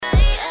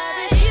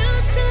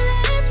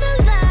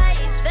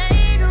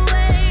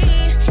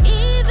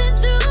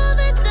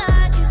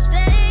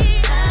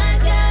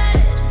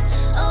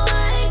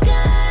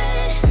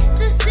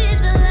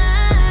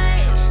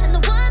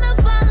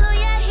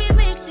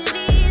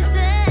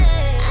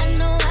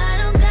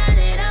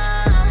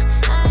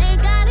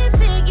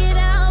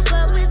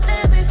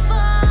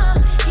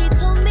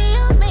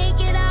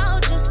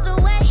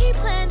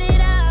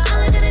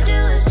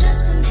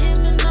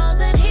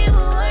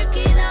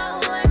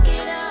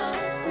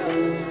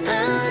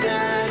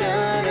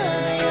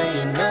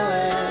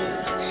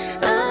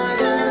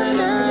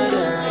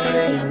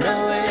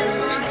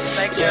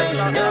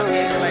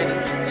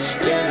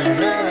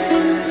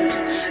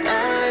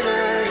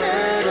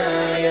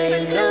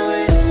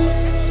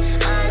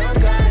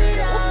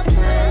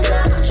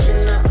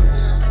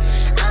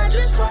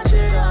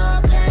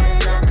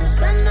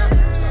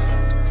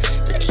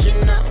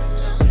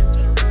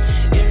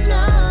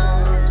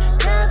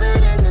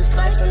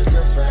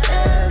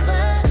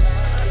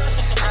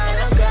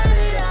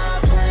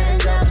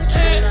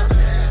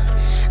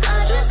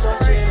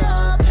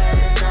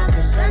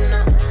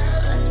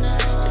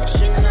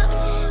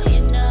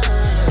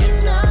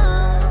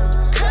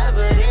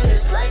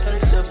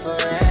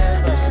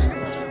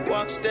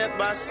step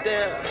by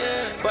step,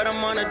 but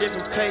I'm on a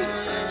different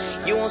pace.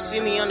 You won't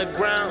see me on the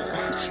ground,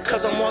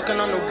 cause I'm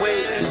walking on the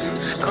waves.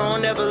 I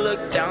don't ever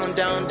look down,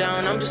 down,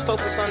 down, I'm just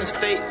focused on his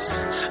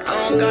face.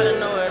 I don't gotta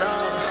know it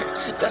all,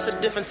 that's a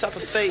different type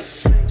of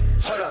faith.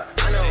 Hold up,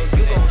 I know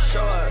you gon'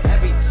 show up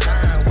every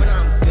time. When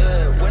I'm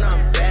good, when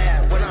I'm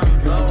bad, when I'm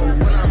low,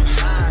 when I'm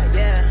high,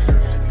 yeah.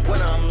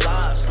 When I'm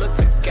lost, look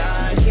to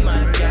God, he my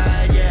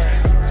guide, yeah.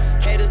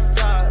 Haters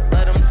talk,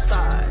 let them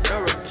talk,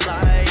 no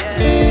reply,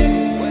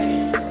 yeah.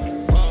 Wait,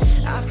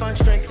 I find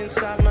strength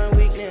inside my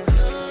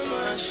weakness.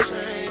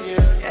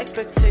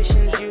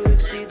 Expectations, you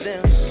exceed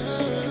them.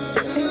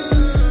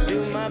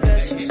 Do my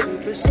best, you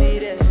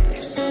supersede it.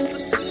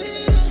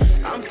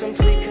 I'm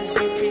complete cause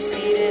you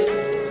preceded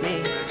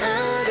me.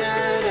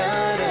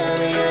 Yeah,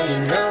 you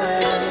know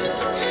it.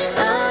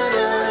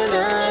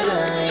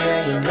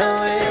 Yeah, you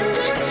know it.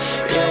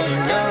 Yeah, you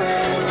know it.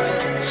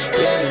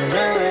 Yeah, you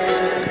know it.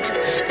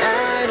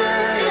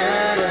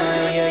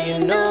 Yeah, you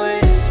know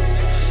it.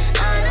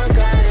 I don't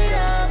got it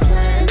all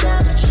planned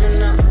out, but you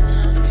know.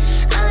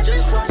 I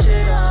just watch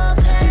it all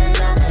planned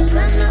out, cause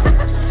I know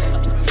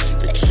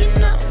that you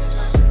know.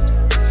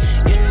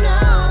 You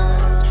know,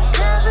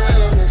 covered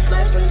in this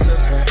life until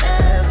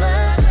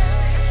forever.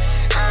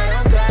 I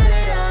don't got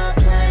it all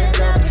planned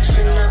out, but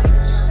you know.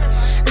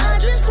 I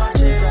just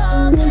watch it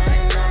all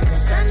planned out,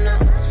 cause I know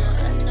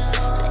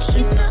that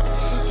you know.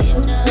 You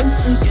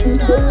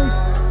know,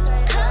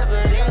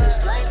 covered in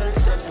this life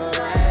until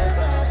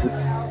forever.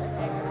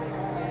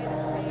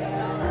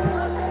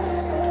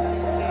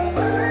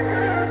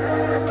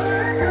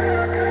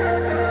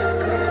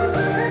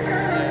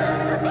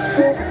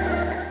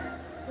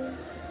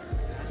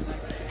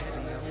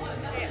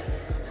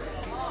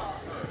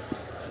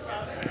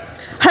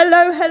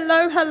 Hello,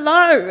 hello,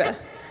 hello.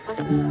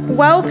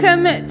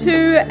 Welcome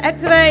to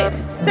Activate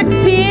 6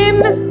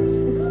 p.m.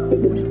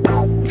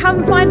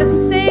 Come find a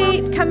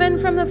seat, come in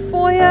from the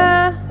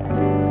foyer.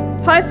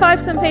 High five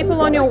some people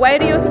on your way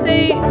to your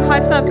seat.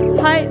 High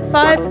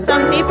five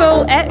some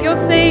people at your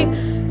seat.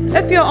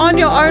 If you're on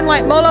your own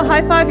like Mola,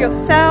 high five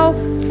yourself.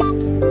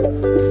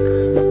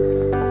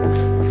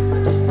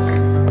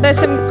 There's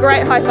some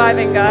great high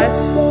fiving,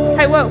 guys.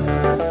 Hey, Will.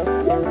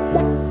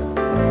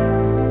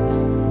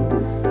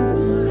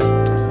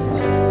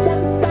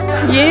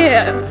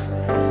 Yeah.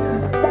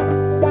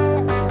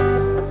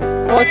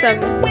 Awesome.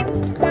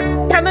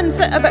 Come and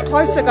sit a bit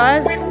closer,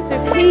 guys.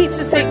 There's heaps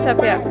of seats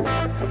up here.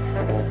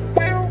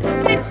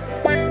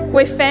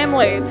 We're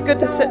family. It's good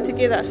to sit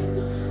together.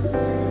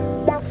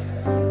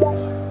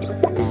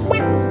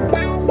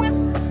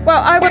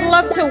 Well, I would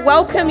love to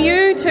welcome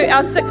you to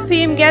our 6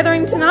 p.m.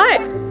 gathering tonight.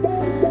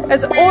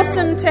 It's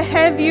awesome to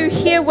have you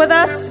here with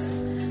us,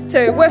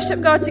 to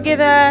worship God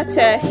together,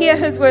 to hear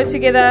His word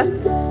together,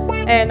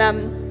 and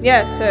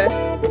to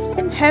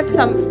have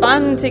some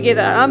fun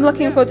together. I'm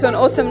looking forward to an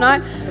awesome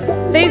night.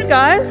 These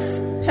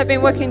guys have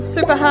been working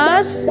super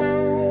hard.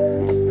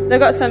 They've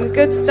got some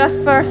good stuff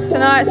for us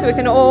tonight so we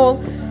can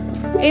all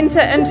enter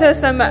into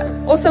some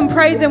awesome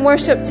praise and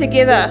worship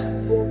together.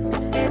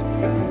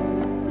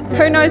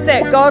 Who knows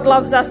that God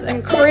loves us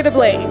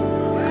incredibly?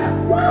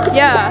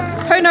 Yeah.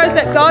 Who knows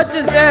that God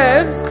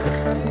deserves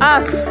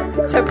us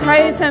to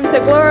praise Him, to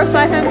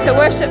glorify Him, to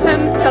worship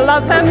Him, to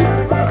love Him?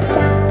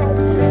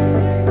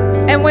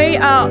 And we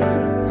are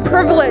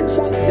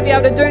privileged to be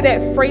able to do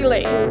that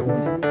freely.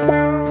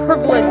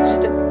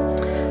 Privileged.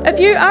 If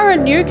you are a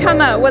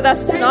newcomer with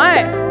us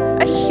tonight,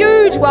 a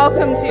huge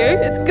welcome to you.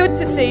 It's good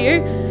to see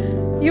you.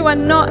 You are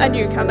not a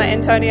newcomer,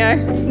 Antonio.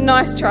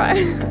 Nice try.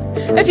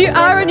 If you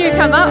are a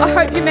newcomer, I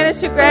hope you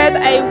managed to grab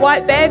a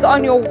white bag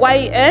on your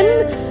way in.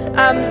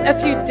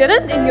 If you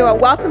didn't, then you are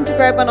welcome to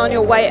grab one on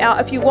your way out.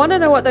 If you want to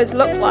know what those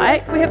look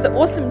like, we have the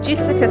awesome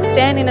Jessica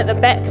standing at the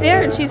back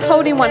there, and she's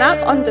holding one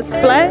up on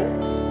display.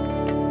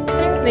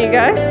 There you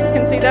go, you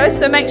can see those.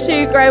 So make sure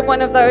you grab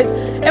one of those.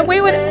 And we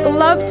would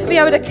love to be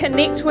able to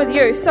connect with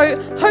you. So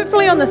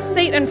hopefully on the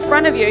seat in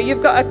front of you,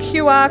 you've got a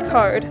QR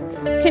code.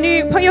 Can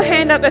you put your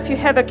hand up if you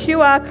have a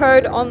QR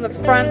code on the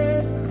front,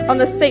 on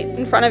the seat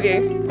in front of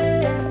you?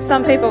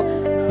 Some people.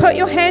 Put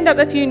your hand up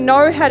if you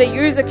know how to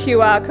use a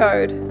QR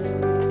code.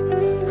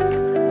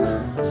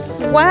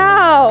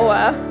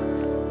 Wow.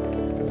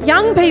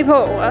 Young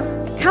people,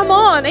 come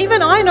on,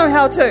 even I know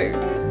how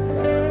to.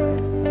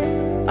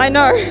 I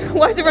know.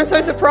 Why is everyone so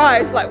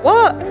surprised? Like,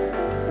 what?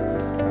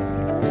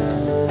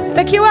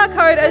 The QR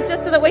code is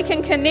just so that we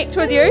can connect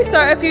with you.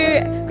 So if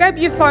you grab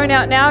your phone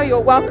out now, you're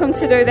welcome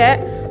to do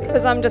that,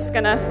 because I'm just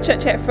going to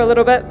chit-chat for a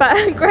little bit.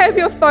 But grab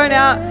your phone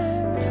out,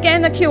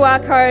 scan the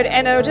QR code,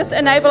 and it'll just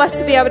enable us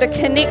to be able to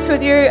connect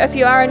with you if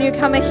you are a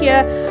newcomer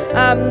here.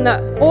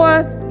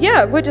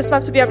 We'd just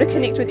love to be able to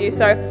connect with you.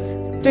 So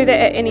do that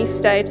at any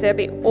stage. That'd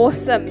be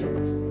awesome.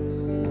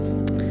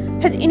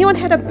 Has anyone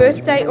had a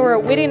birthday or a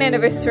wedding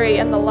anniversary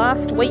in the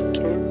last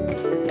week?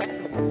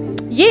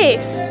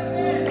 Yes.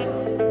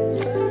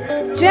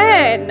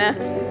 Jan,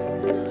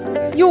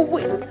 your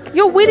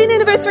wedding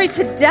anniversary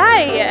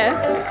today.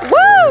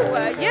 Woo!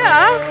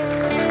 Yeah.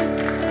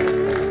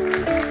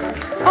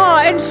 Oh,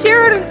 and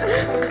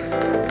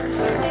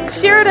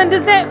Sheridan,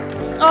 does that...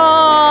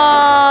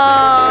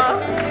 Oh,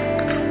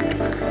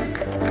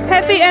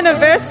 happy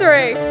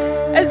anniversary.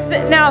 Is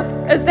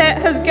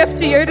that his gift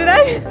to you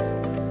today?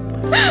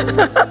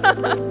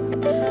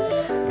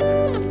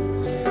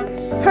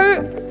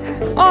 Who?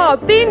 Oh,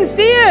 Ben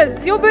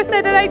Sears, your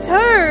birthday today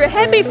too.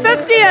 Happy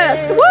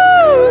 50th. Woo!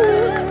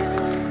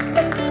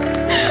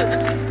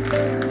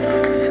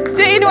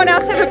 Do anyone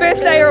else have a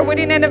birthday or a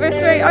wedding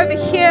anniversary? Over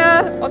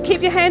here, or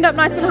keep your hand up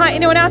nice and high.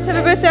 Anyone else have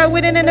a birthday or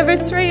wedding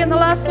anniversary in the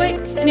last week?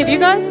 Any of you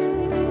guys?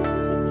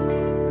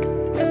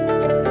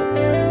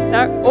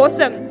 No?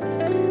 Awesome.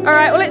 All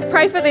right, well, let's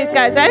pray for these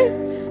guys, eh?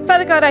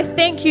 Father God, I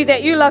thank you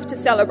that you love to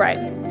celebrate.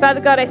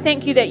 Father God, I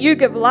thank you that you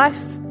give life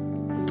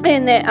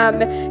and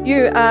that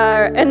you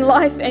are in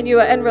life and you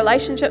are in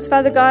relationships,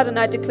 Father God, and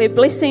I declare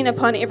blessing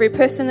upon every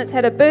person that's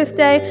had a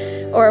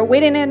birthday or a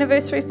wedding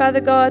anniversary,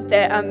 Father God,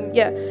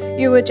 that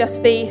you would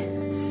just be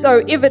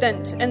so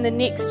evident in the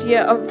next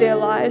year of their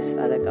lives,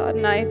 Father God,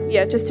 and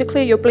I just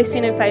declare your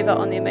blessing and favour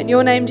on them. In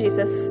your name,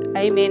 Jesus,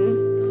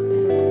 amen.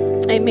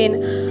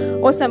 Amen.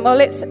 Awesome. Well,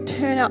 let's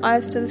turn our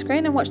eyes to the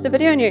screen and watch the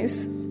video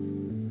news.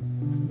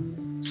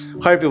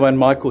 Hi everyone,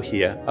 Michael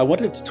here. I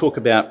wanted to talk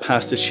about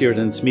Pastor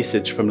Sheridan's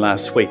message from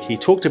last week. He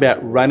talked about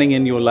running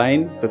in your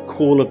lane, the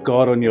call of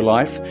God on your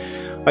life.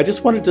 I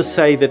just wanted to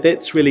say that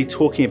that's really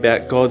talking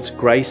about God's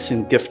grace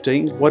and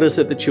gifting. What is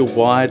it that you're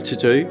wired to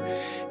do?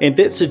 And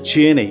that's a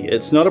journey.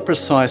 It's not a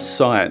precise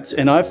science.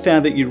 And I've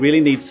found that you really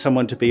need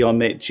someone to be on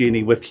that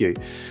journey with you.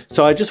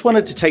 So I just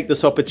wanted to take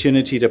this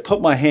opportunity to put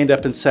my hand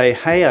up and say,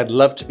 hey, I'd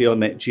love to be on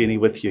that journey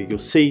with you. You'll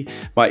see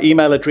my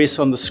email address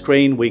on the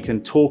screen. We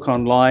can talk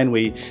online.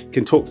 We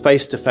can talk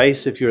face to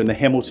face if you're in the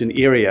Hamilton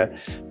area,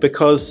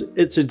 because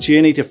it's a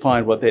journey to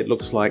find what that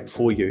looks like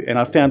for you. And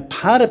I found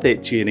part of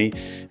that journey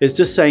is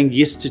just saying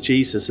yes to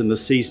Jesus in the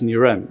season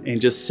you're in and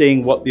just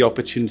seeing what the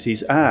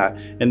opportunities are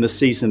in the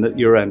season that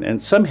you're in.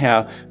 And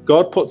somehow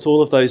God puts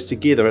all of those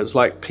together. It's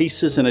like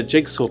pieces in a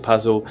jigsaw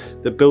puzzle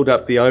that build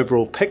up the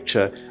overall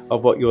picture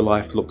of what your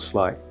life looks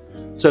like.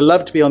 So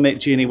love to be on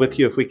that journey with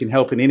you. If we can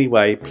help in any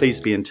way,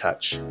 please be in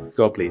touch.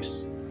 God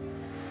bless.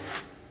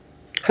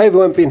 Hey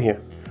everyone, Ben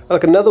here.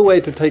 Like, another way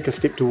to take a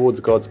step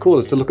towards God's call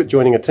is to look at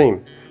joining a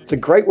team. It's a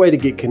great way to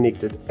get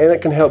connected, and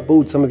it can help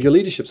build some of your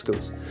leadership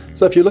skills.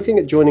 So if you're looking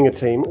at joining a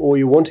team or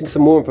you're wanting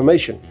some more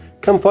information,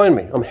 come find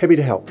me. I'm happy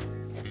to help.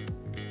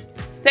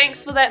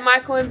 Thanks for that,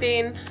 Michael and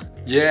Ben.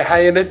 Yeah,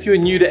 hey, and if you're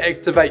new to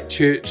Activate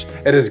Church,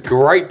 it is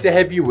great to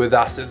have you with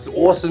us. It's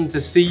awesome to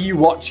see you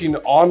watching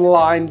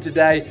online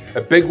today.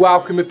 A big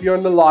welcome if you're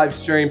on the live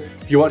stream.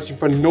 If you're watching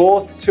from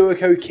North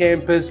Tuakau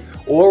campus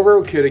or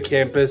Ruakura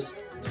campus,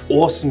 it's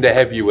awesome to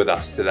have you with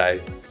us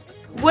today.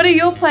 What are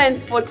your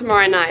plans for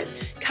tomorrow night?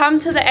 Come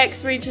to the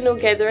Acts regional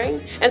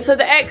gathering. And so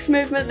the Acts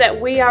movement that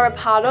we are a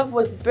part of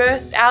was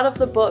birthed out of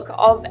the book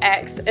of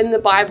Acts in the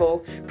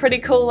Bible. Pretty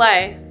cool,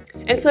 eh?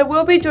 And so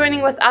we'll be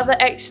joining with other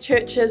Acts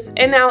churches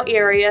in our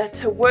area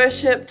to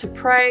worship, to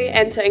pray,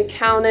 and to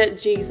encounter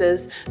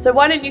Jesus. So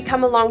why don't you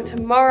come along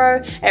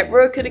tomorrow at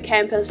Ruakura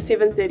campus,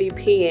 7:30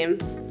 p.m.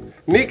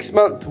 Next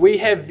month, we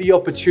have the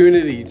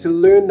opportunity to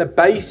learn the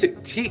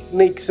basic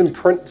techniques and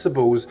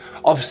principles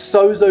of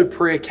Sozo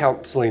prayer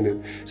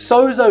counseling.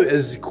 Sozo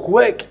is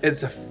quick,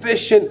 it's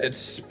efficient, it's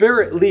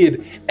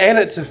spirit-led, and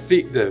it's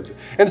effective.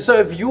 And so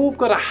if you've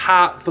got a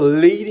heart for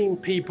leading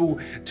people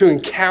to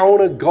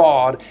encounter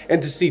God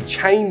and to see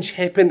change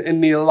happen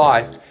in their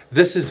life,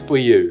 this is for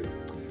you.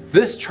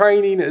 This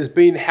training is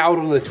being held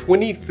on the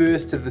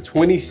 21st to the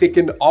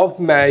 22nd of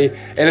May,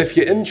 and if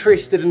you're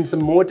interested in some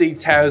more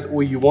details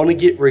or you want to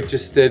get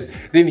registered,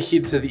 then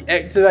head to the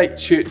Activate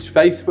Church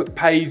Facebook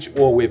page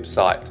or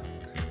website.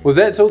 Well,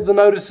 that's all the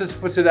notices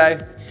for today.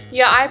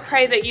 Yeah, I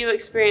pray that you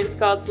experience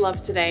God's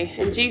love today.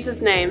 In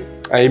Jesus' name.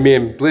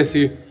 Amen. Bless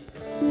you. If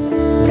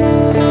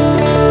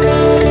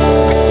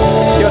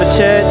you're at a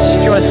church,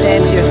 if you want to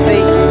stand to your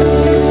feet,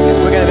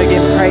 we're going to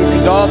begin praising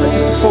God. But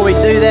just before we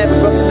do that,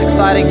 we've got some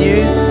exciting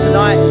news.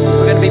 Tonight,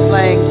 we're going to be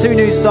playing 2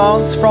 new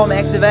songs from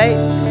Activate.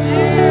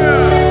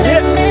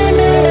 Yeah.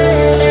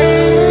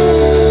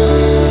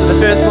 So the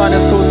first one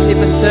is called Step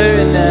Into,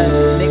 and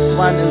the next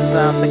one is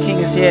The King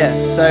Is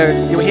Here. So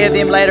you'll hear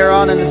them later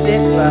on in the set.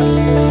 But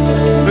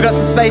we've got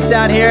some space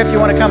down here if you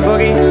want to come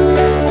boogie.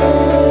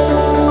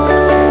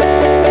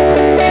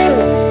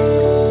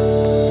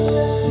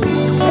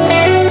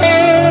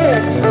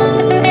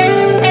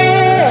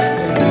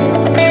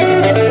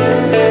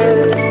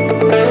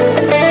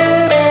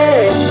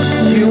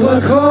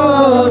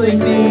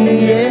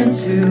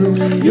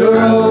 Your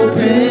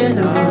open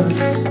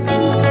arms,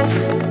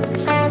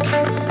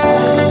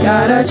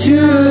 God, I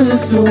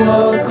choose to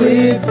walk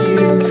with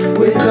you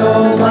with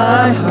all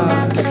my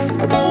heart.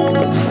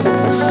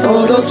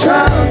 Although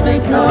trials may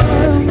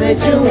come, let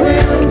your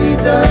will be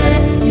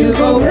done. You've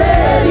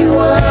already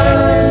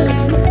won.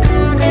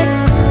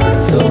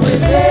 So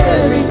with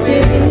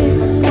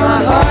everything,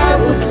 my heart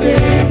will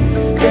sing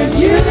that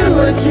you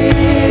are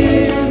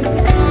King.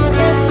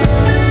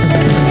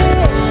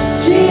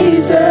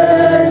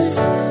 Jesus,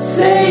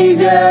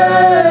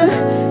 Savior,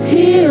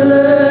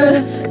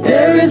 Healer,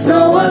 there is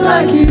no one like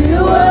like you.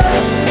 You are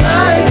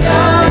my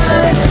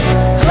God.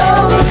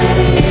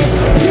 Holy,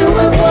 you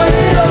have won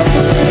it all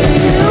for me.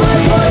 You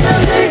have won the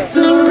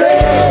victory.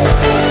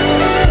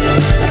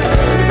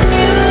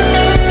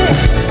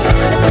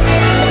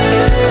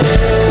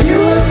 You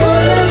have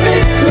won the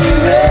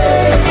victory.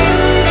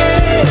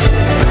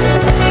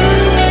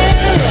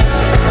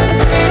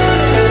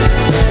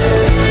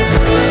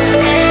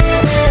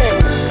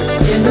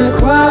 In the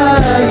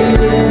quiet,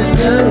 in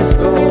the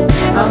storm,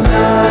 I'm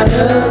not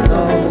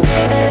alone.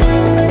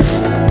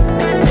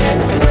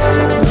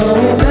 No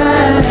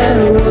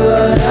matter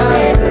what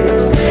I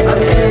face,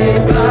 I'm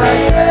saved by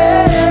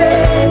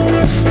grace.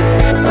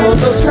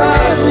 Although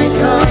trials may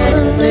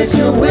come, let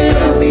your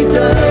will be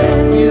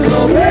done. You've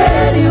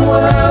already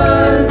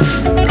won.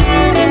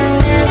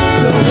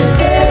 So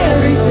with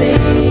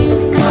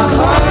everything, my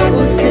heart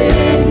will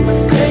sing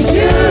as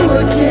you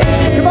are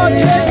king. Come on,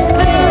 church,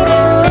 sing.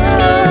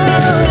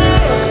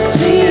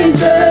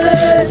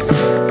 Jesus,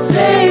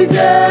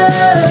 Savior,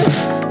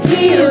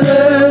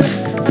 Healer,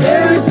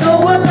 there is no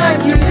one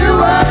like you. You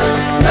are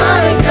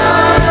my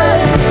God.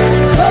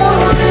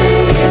 Holy,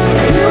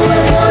 you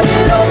have won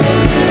it all for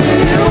me.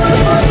 You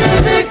have won the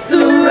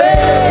victory.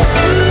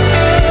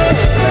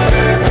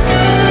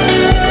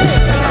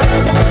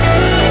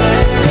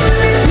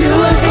 You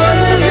have won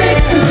the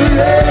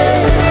victory.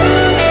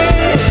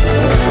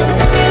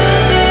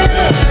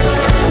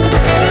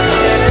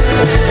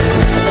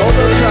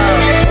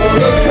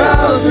 Although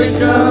trials may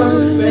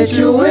come, let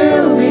your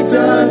will be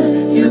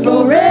done. You've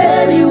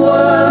already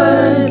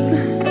won.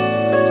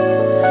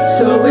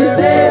 So with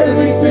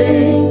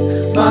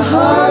everything, my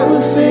heart will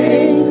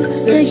sing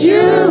that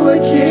you are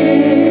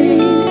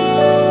king.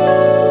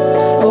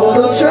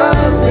 Although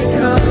trials may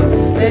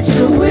come, let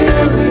your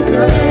will be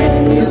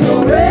done. You've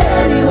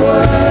already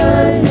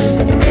won.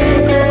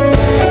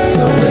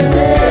 So with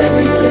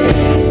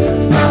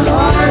everything, my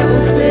heart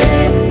will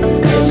sing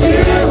that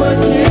you are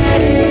king.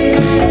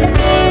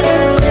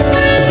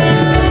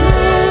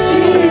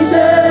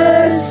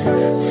 Jesus,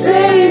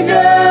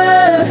 Savior,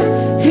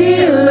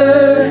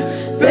 Healer,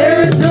 there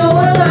is no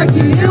one like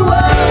you. You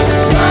are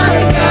my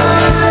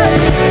God.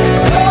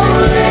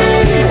 Holy,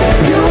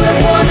 you have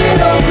won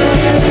it all for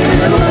me.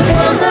 You have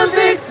won the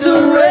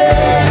victory.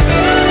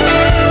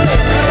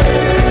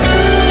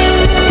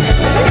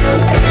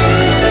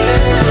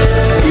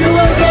 You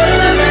have won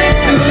the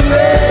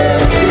victory.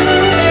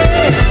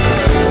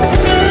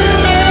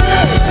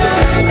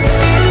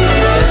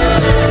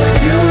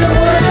 You have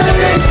won the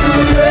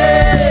victory.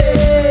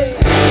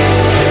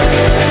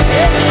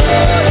 Yes,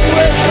 Lord, you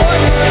have won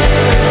the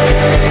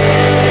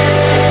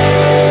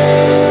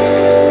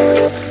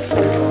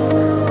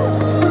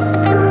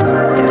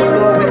Yes,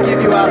 Lord, we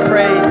give you our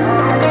praise.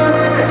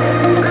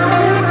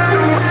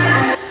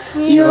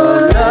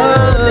 Your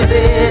love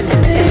in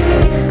me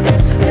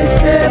has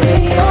set me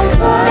on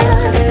fire.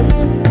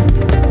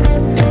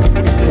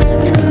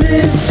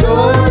 This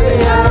joy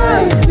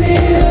I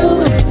feel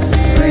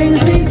brings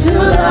me to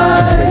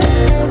life.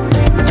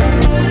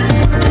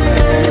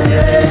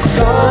 Let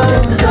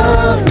songs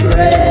of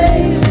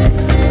praise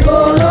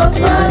fall off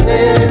my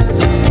lips.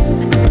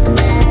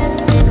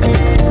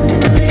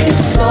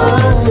 These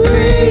songs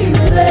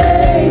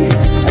replay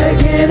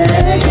again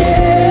and again.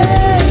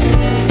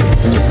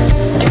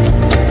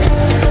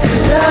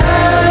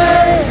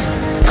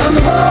 I'm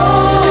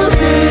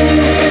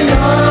holding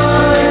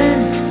on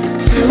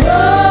to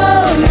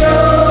all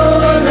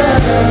your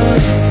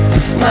love.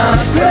 My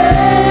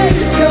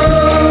praise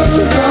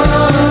goes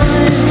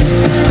on,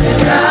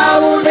 and I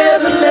will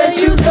never let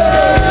you go.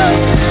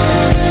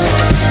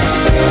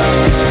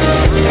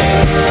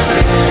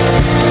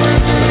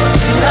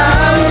 I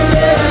will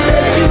never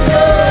let you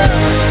go.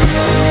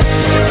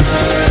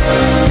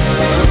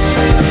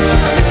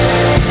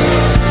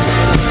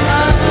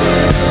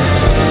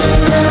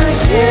 I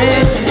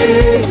can't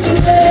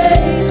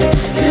explain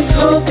this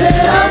hope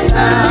that I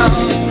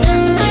found.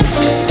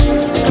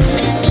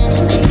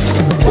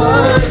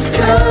 Once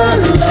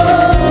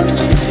alone,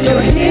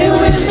 you're here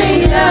with me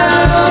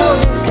now.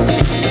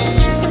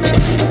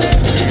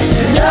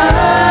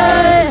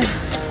 And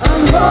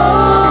I'm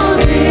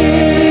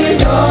holding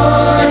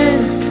on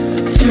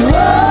to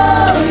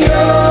all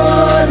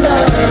your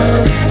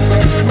love.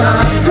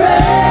 My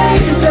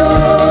praise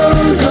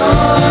goes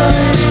on,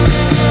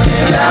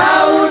 and I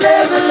will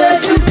never let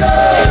you go.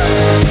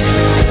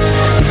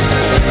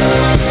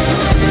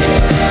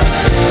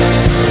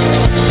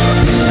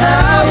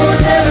 I will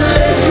never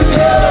let you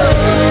go.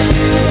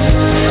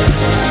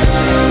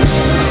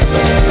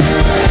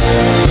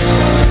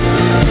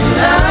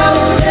 I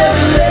will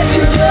never let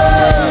you go.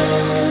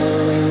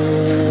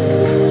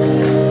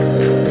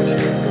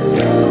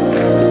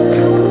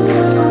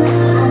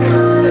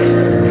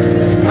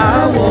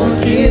 I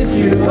won't give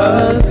you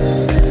up.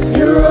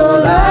 You're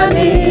all I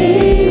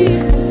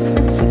need.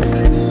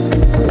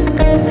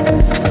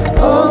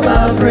 All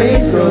my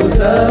praise goes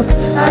up.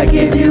 I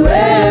give you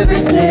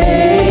everything.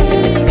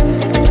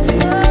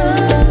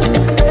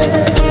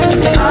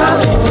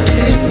 I won't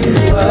give you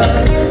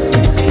up.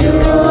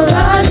 You're all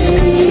I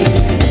need.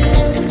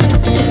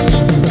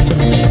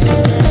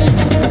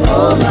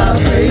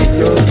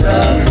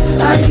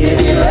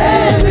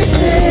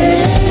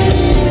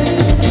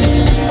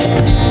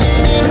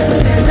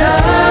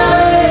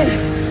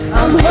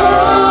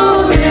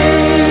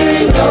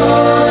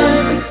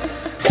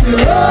 for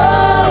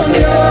all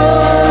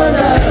your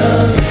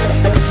love.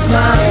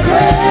 My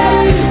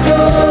praise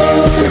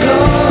goes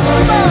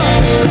on,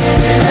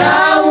 and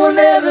I will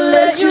never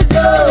let you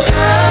go.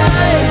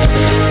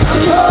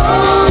 I'm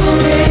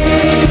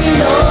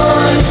holding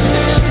on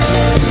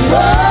to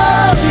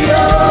all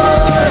your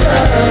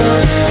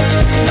love.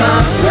 My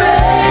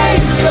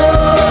praise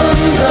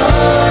goes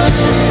on,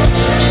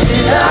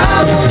 and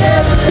I will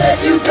never let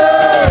you go.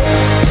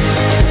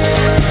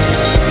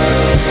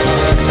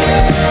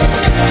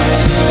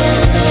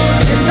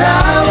 And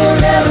I will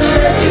never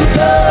let you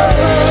go.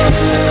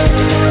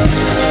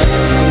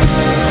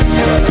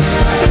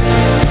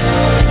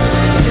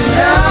 And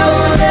I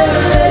will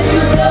never let you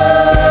go.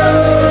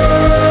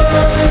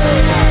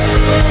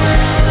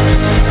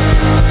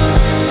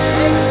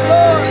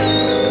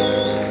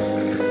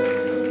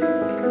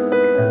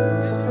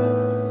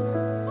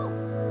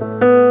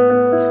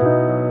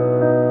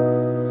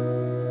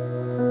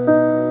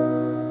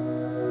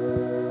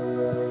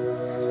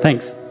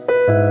 Thanks.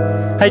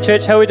 Hey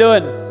church, how we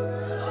doing?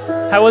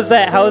 How was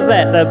that?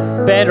 The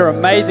band are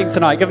amazing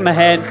tonight. Give them a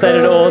hand. They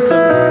did awesome.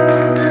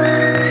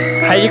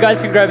 Hey, you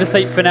guys can grab a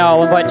seat for now.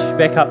 I'll invite you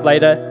back up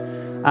later.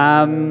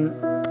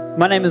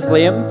 My name is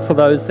Liam, for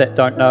those that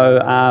don't know,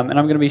 and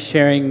I'm going to be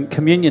sharing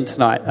communion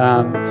tonight.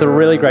 It's a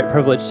really great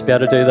privilege to be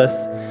able to do this.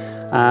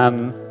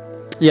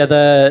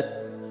 The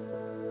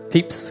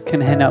peeps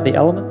can hand out the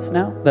elements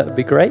now. That would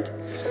be great.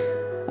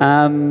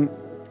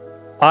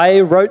 I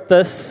wrote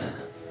this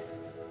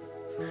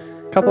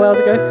a couple hours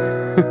ago.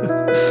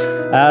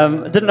 I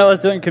didn't know I was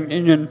doing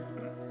communion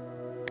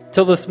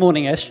till this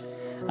morning-ish.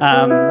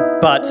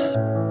 But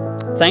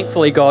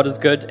thankfully God is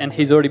good and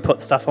he's already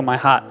put stuff on my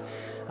heart.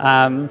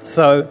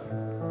 So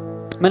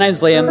my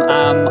name's Liam.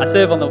 I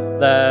serve on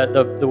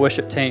the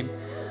worship team.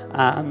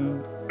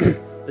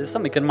 There's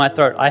something in my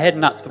throat. I had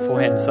nuts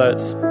beforehand, so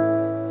it's...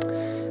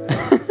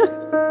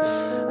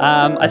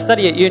 I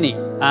study at uni,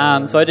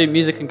 so I do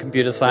music and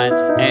computer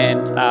science,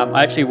 and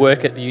I actually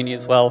work at the uni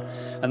as well,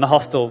 in the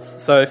hostels.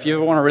 So if you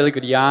ever want a really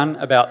good yarn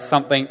about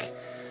something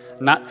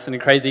nuts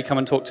and crazy, come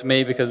and talk to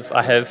me, because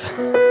I have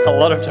a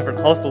lot of different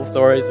hostel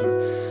stories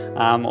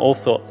and all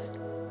sorts.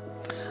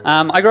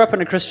 I grew up in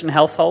a Christian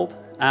household,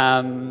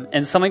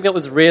 and something that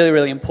was really,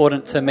 really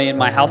important to me in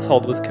my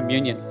household was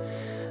communion.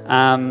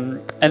 And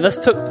this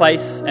took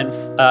place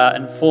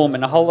and form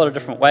in a whole lot of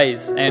different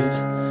ways. And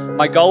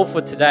my goal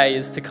for today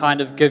is to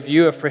kind of give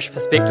you a fresh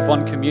perspective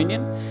on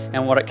communion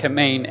and what it can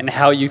mean and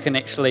how you can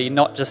actually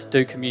not just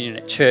do communion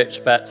at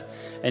church, but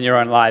in your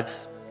own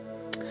lives.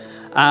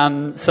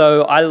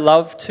 So I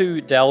love to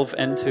delve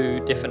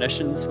into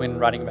definitions when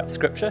writing about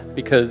scripture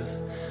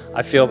because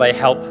I feel they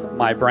help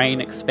my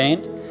brain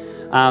expand.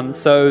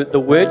 So the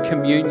word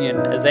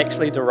communion is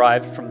actually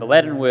derived from the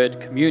Latin word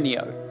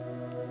communio.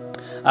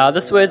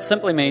 This word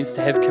simply means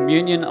to have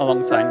communion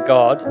alongside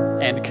God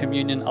and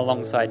communion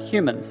alongside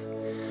humans.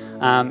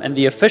 And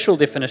the official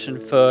definition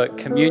for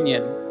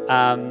communion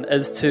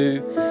is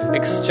to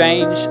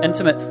exchange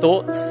intimate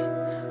thoughts,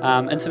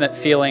 intimate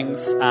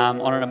feelings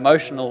on an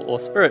emotional or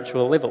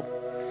spiritual level.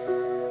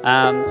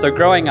 So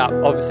growing up,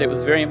 obviously it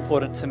was very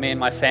important to me and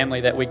my family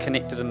that we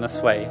connected in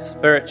this way,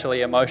 spiritually,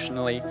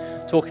 emotionally,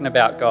 talking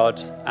about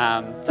God,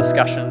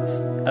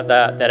 discussions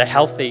that are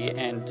healthy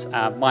and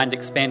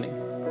mind-expanding.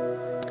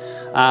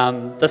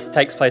 This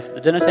takes place at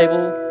the dinner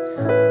table,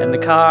 in the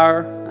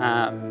car,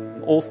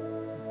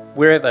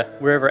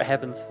 wherever it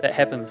happens,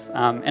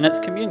 and it's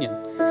communion.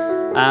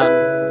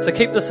 So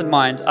keep this in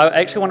mind. I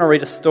actually want to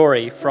read a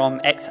story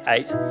from Acts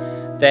 8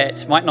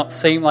 that might not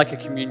seem like a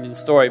communion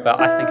story, but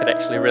I think it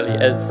actually really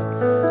is.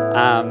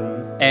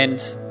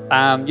 And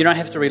you don't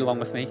have to read along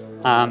with me.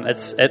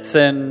 It's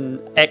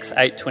in Acts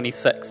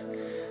 8:26.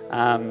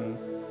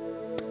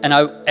 And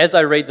as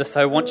I read this,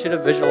 I want you to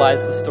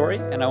visualize the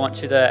story, and I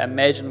want you to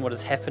imagine what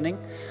is happening,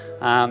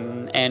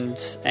 and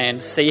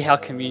see how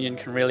communion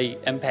can really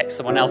impact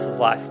someone else's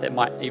life that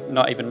might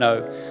not even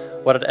know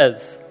what it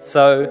is.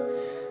 So,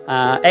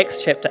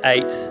 Acts chapter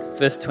 8,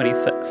 verse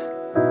 26,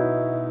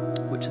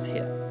 which is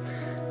here.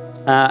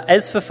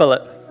 As for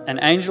Philip, an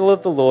angel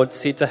of the Lord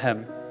said to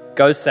him,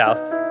 "Go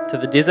south to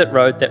the desert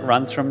road that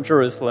runs from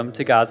Jerusalem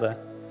to Gaza."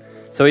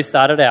 So he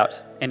started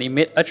out, and he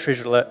met a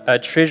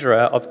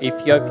treasurer of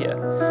Ethiopia,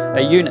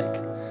 a eunuch,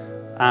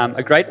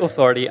 a great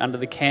authority under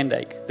the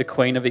Candace, the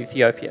queen of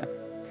Ethiopia.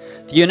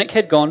 The eunuch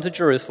had gone to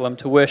Jerusalem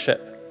to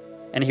worship,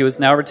 and he was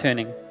now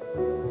returning.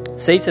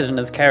 Seated in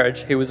his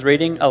carriage, he was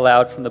reading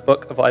aloud from the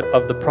book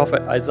of the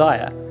prophet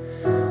Isaiah.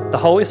 The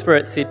Holy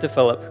Spirit said to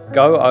Philip,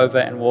 "Go over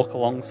and walk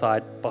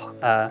alongside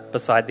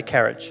beside the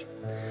carriage."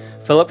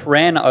 Philip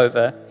ran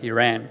over,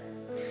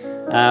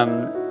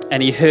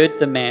 and he heard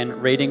the man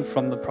reading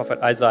from the prophet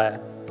Isaiah.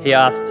 He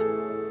asked,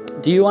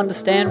 "Do you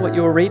understand what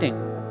you are reading?"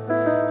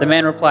 The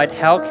man replied,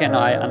 "How can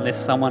I unless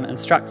someone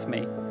instructs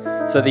me?"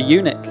 So the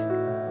eunuch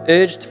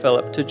urged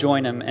Philip to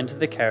join him into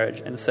the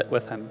carriage and sit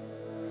with him.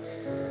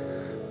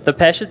 The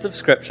passage of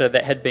scripture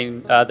that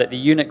the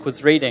eunuch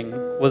was reading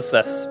was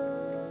this: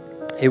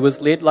 "He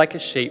was led like a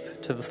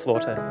sheep to the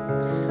slaughter,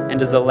 and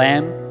as a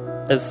lamb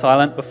as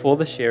silent before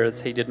the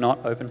shearers, he did not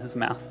open his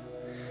mouth.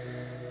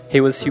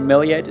 He was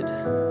humiliated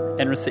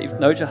and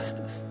received no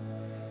justice.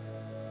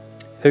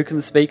 Who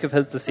can speak of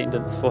his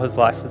descendants, for his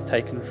life was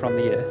taken from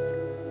the earth?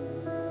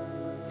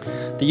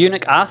 The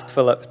eunuch asked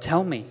Philip,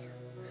 "Tell me,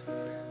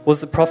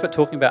 was the prophet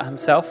talking about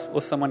himself or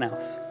someone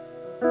else?"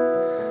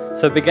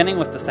 So beginning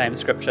with the same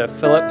scripture,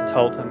 Philip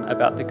told him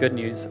about the good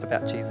news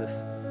about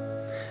Jesus.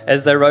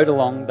 As they rode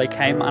along, they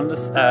came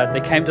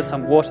to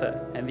some water,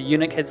 and the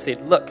eunuch had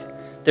said, "Look,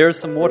 there is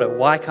some water.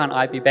 Why can't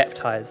I be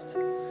baptized?"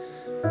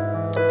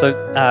 So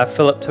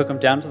Philip took him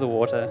down to the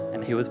water,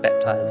 and he was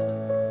baptized.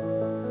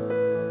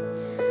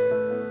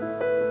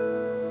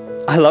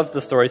 I love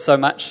the story so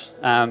much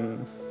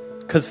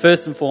because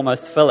first and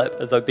foremost,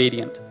 Philip is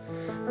obedient.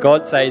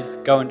 God says,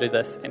 "Go and do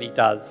this," and he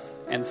does,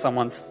 and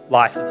someone's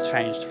life is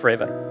changed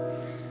forever.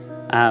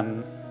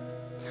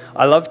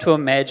 I love to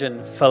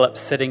imagine Philip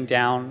sitting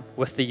down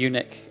with the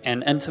eunuch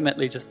and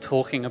intimately just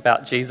talking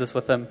about Jesus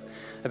with him,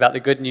 about the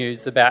good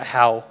news, about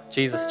how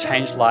Jesus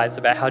changed lives,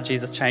 about how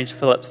Jesus changed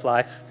Philip's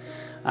life.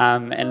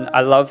 And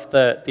I love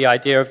the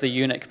idea of the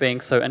eunuch being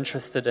so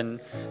interested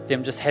in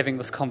them just having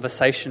this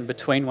conversation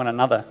between one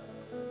another.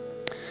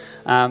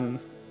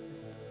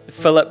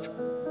 Philip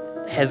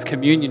has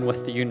communion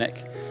with the eunuch,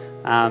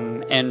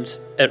 and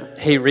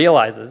he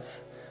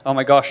realizes, "Oh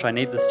my gosh, I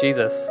need this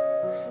Jesus."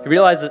 He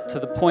realizes it to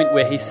the point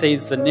where he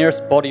sees the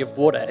nearest body of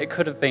water. It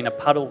could have been a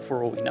puddle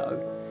for all we know,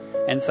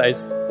 and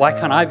says, "Why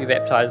can't I be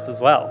baptized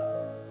as well?"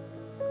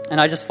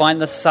 And I just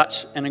find this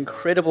such an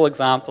incredible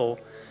example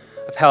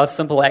of how a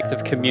simple act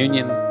of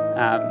communion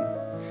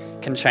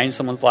can change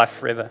someone's life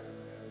forever.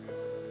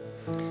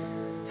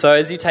 So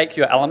as you take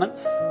your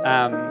elements,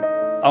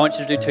 I want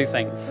you to do two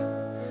things.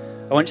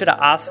 I want you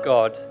to ask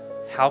God,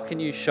 how can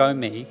you show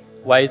me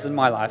ways in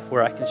my life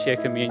where I can share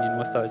communion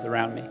with those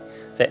around me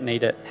that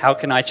need it? How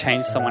can I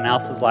change someone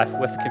else's life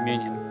with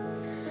communion?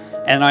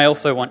 And I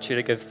also want you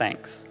to give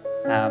thanks.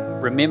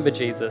 Remember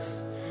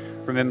Jesus.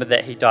 Remember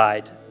that he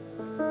died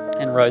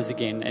and rose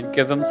again, and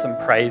give him some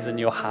praise in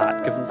your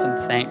heart. Give him some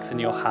thanks in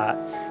your heart,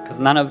 because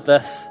none of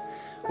this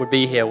would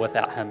be here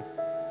without him.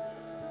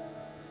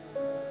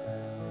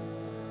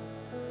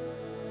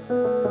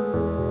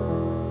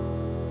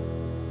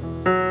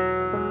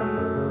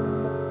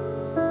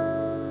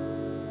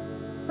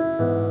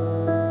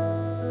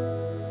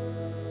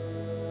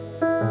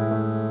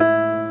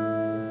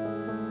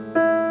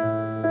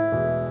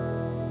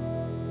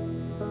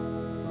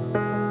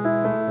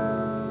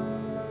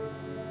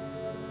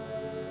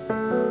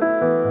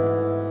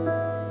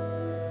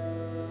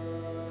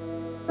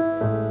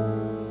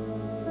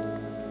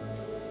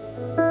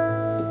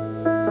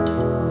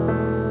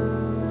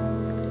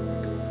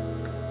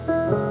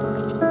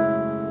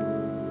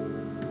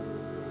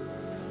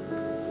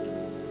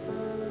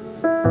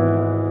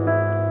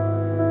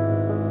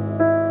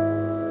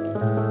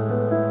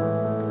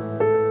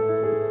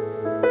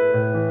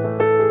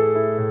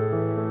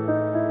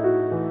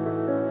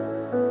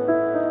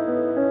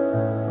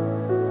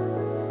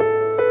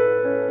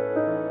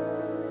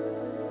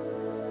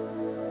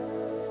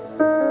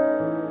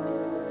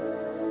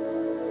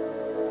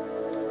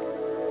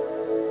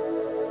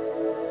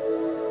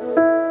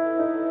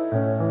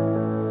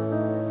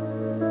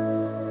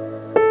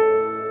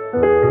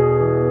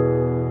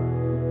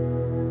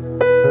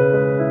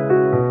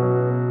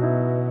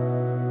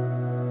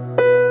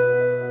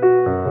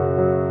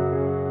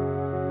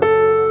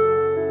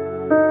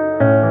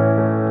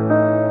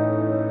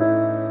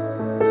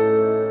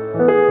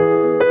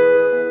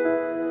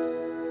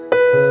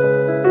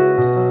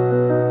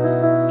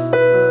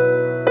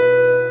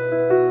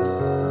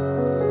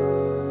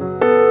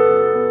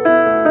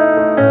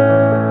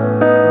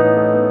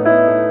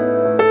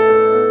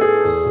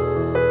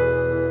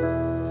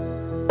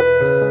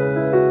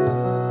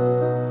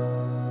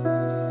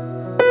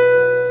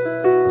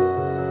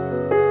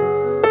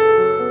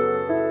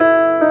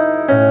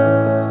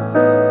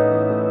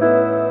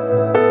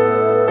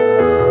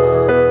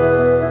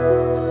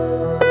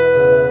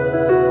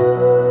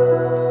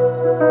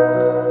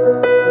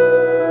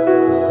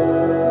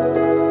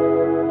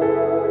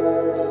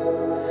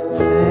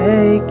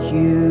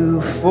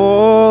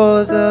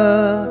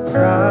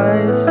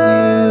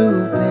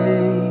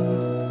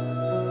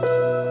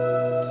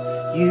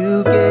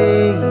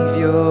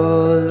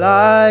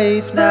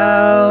 life,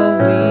 now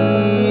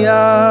we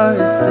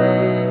are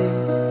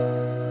saved.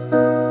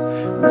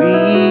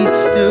 We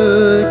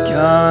stood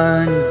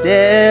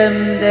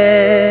condemned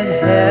and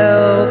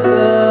held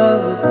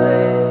the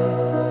blame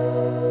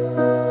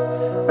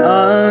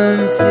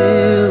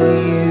until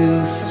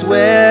you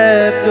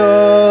swept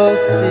all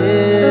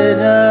sin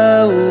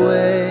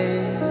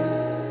away.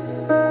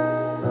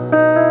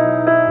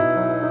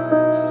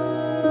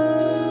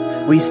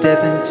 We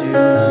step into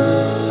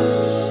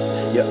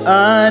your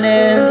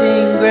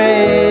unending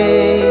grace,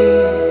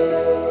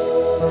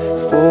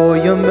 for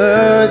your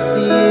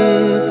mercy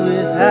is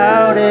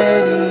without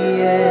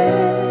any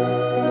end.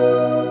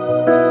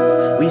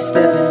 We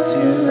step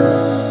into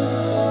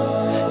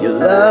your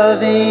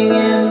loving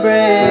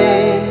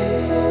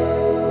embrace,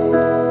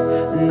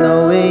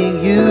 knowing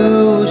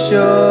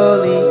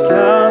surely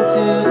come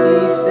to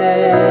defend.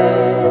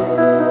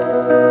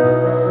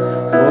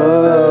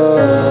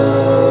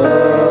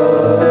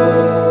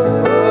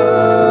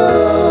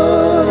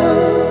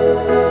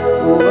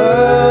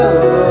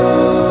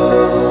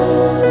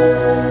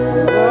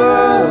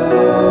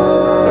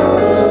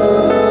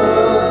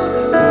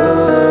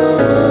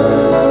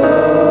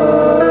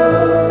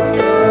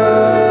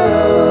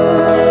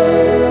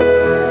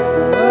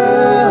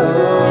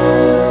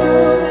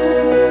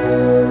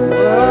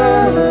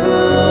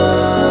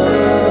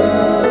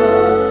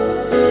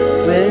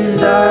 When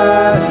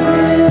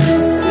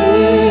darkness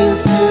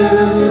seems to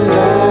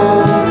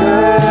overcome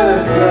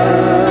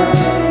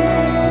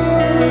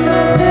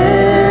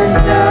and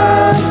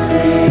doubt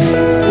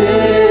creeps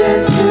in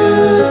to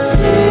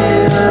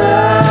steal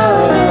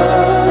our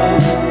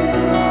love,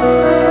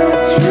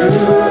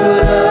 true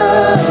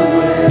love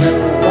will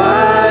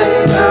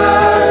wipe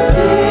our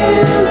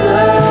tears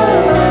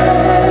away.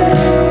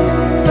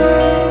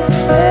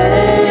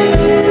 And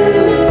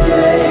you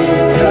say,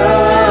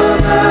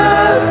 come,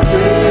 I've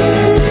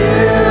freed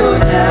you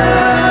now.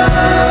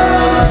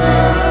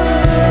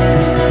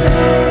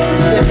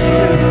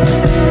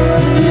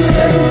 We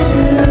step into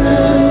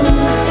your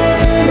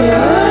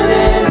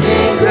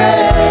unending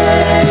grace,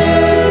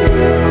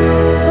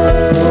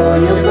 for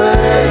your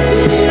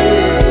mercy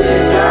is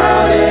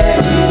without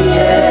any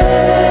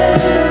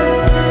end.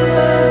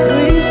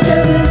 We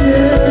step into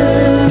your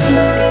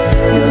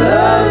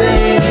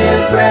loving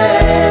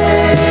embrace,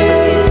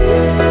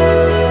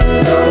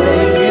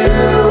 knowing you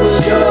will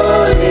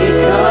surely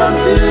come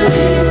to defend. Come to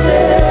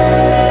defend.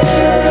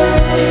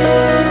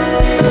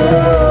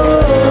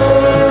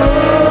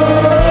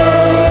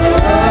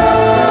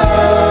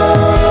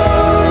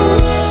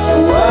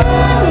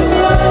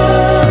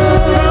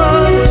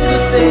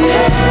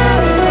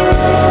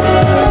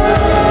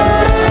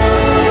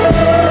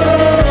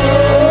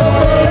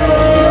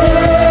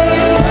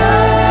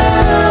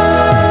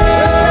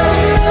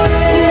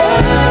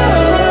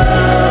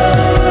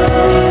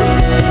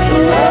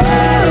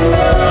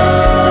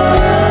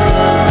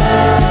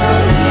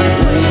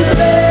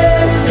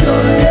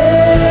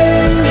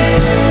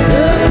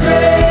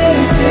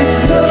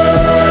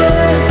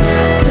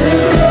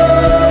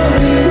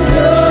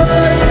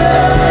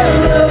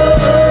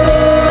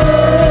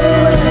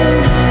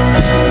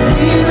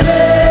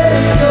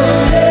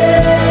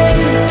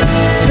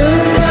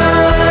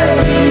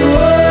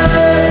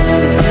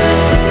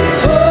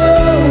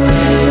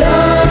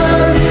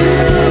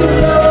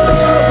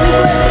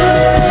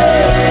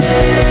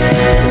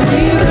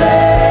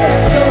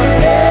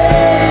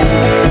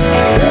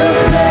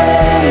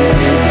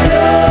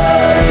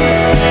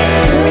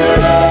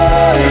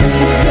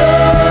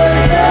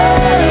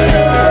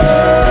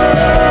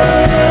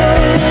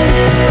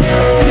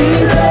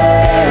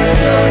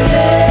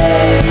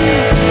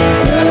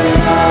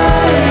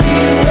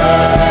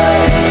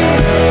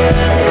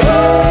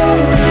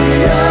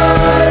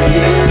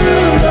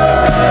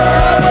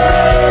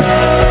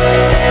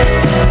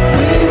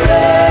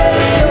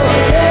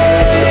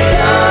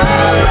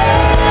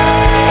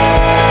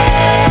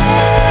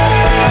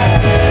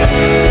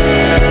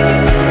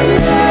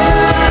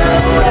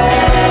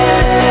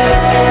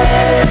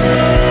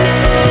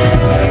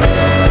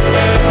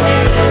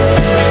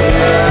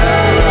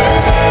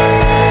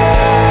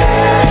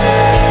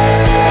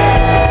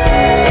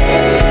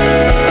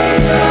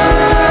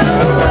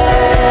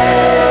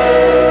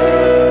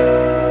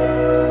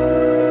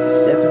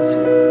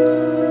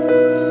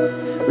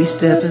 We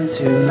step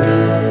into your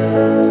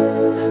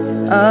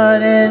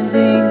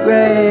unending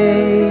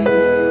grace,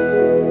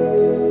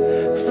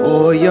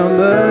 for your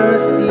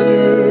mercy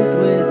is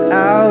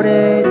without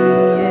any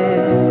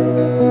end.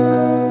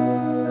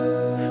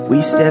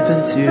 We step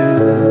into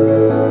your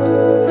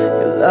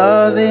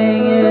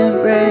loving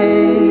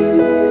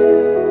embrace,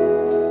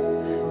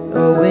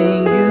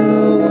 knowing you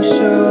will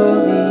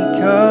surely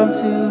come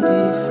to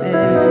defend.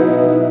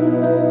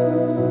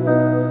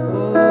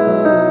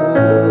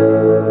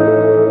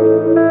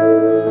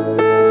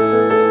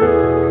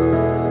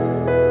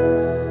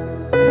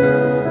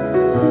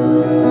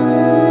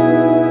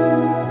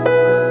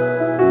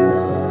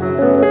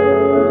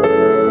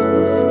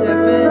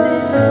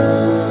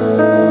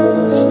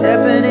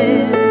 Stepping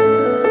in,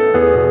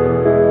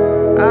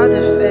 I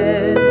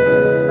defend,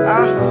 I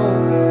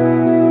hold.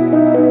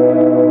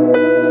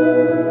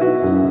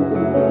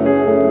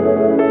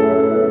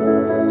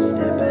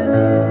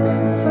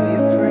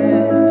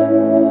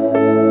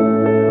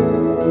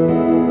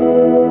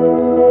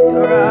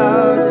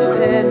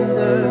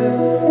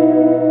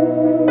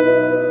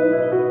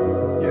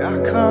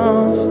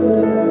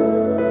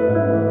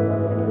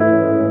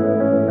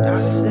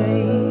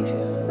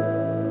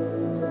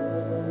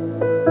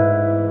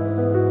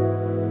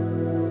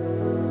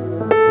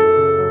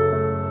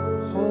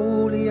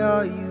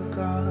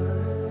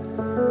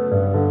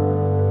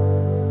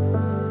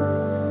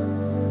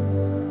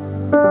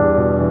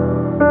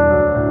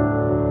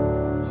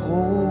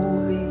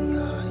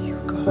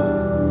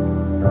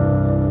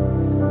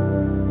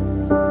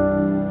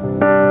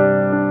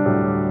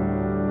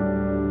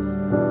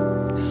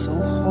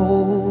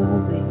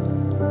 holy.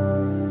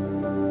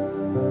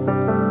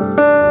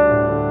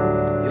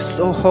 You're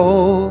so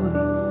holy.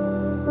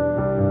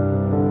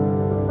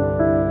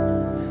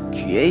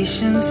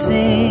 Creation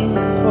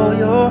sings for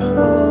your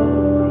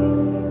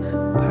holy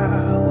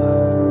power.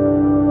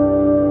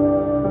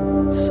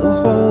 So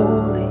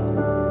holy.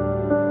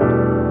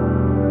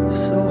 You're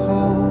so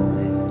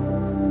holy.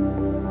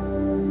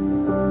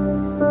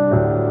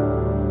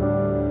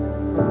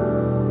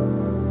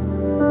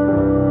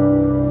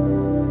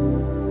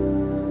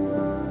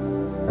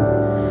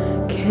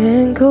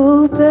 Can't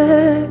go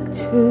back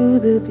to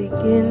the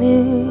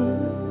beginning.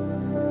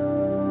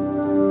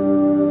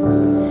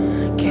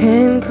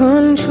 Can't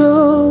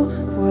control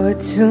what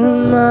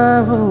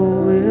tomorrow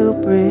will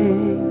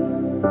bring.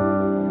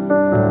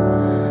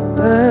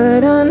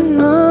 But I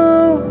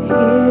know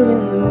here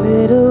in the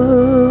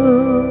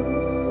middle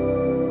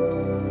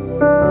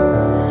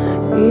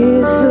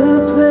is the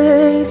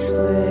place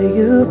where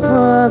you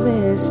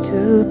promised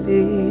to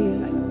be.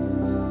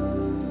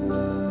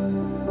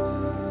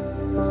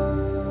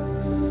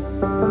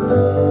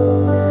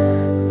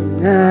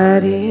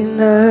 Not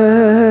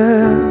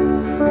enough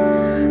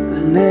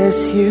unless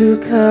you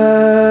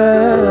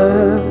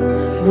come.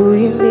 Will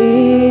you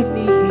meet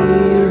me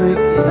here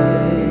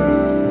again?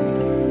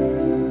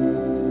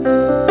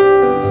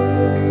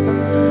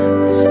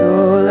 'Cause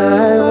all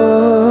I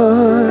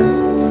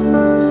want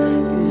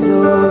is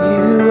all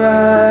you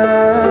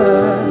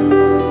are.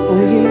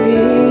 Will you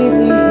meet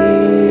me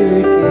here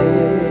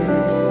again?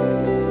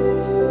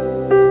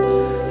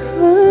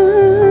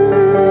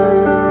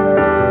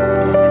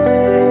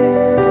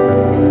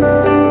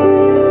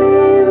 Will you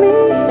meet me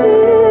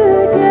here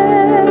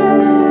again?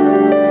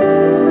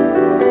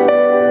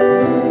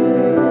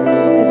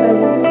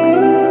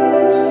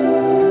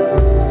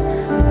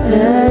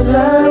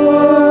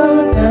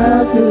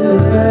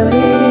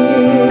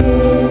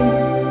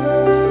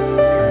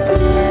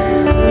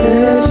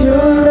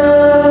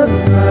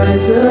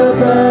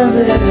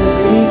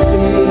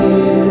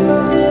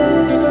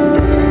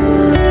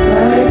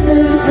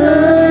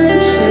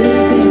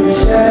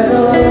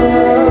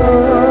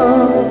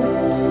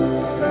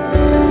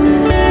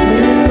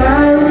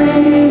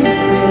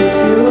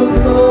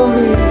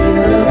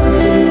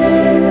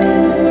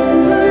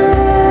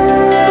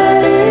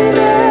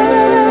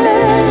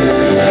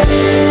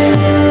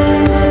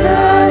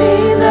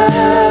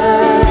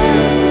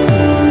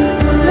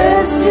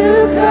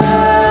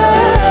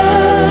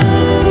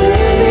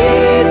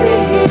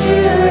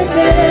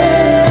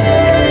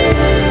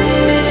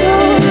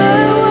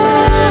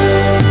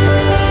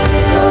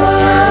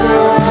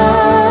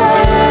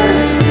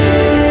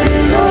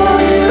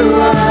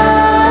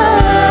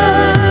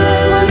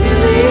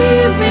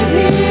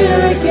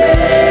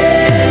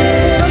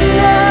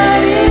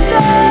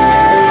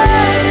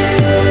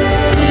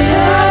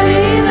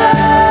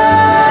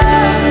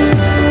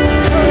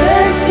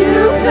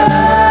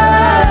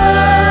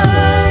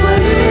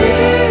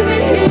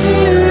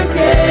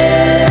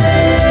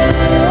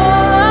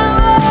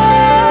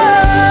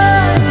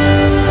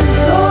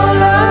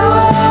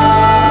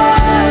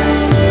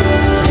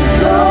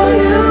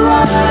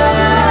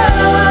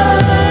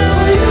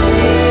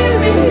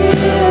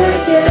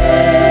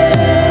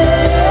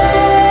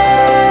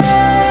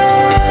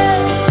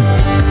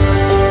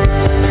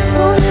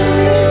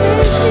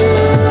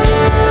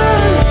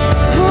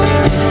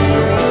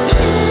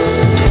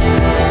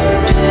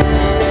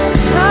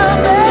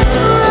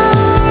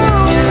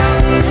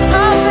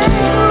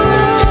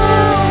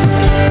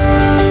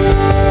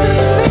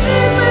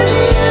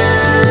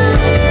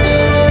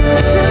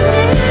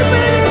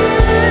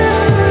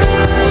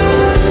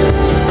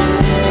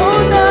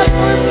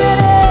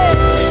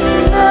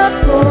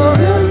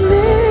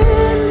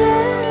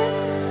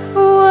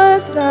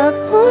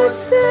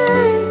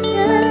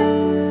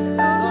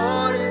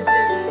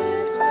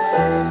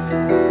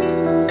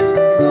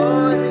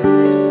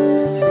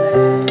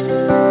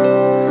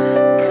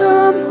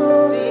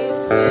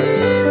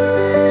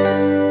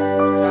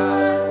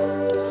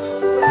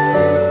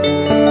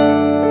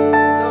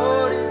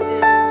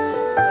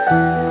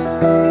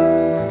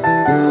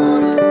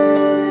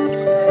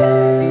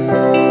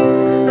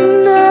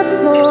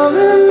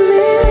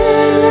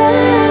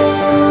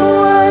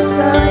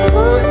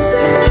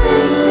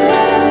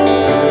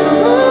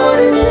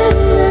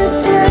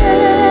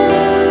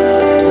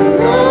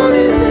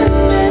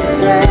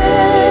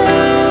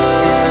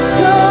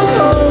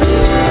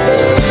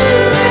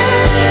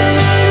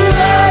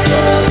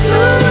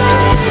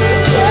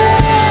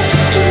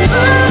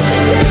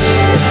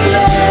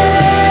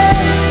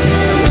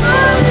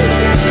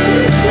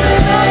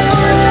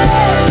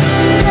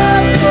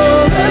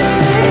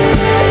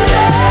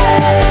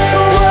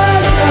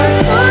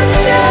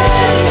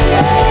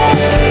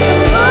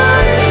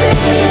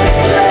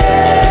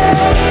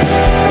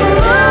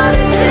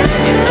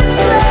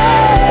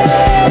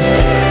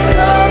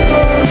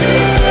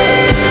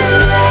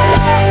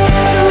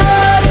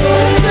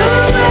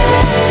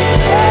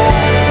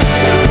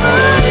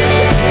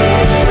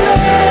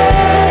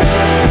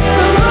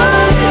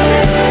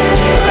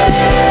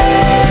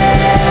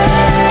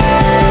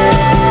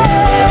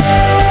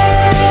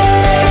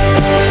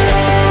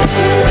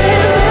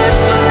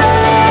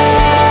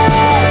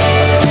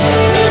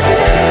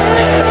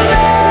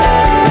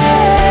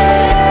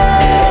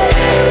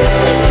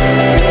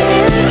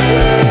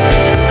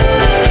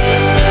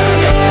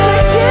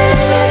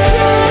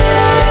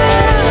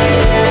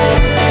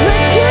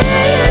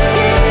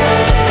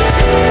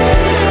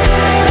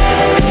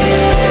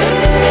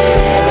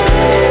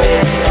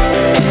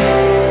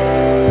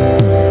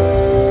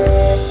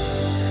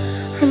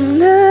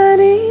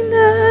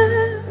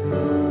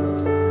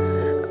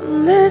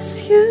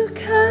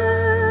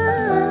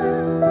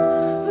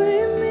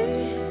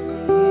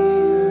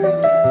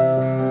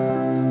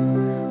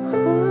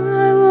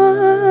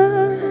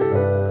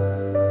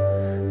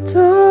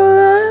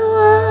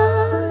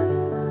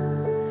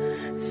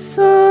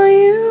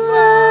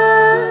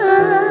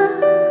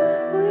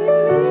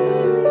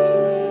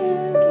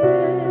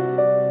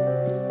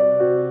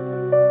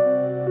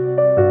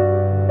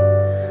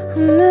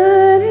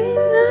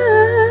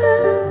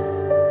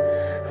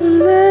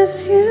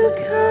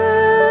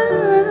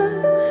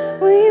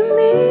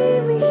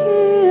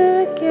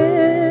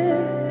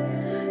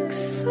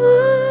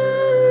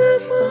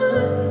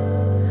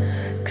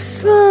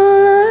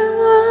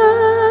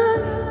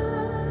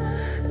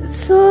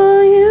 That's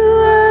all you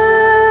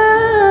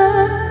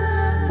are.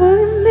 Will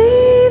you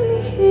meet me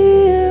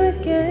here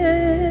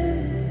again?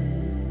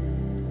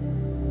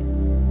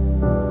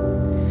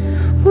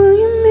 Will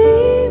you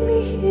meet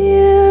me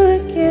here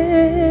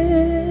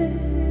again?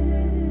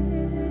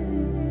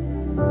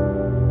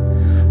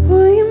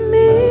 Will you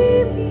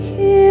meet me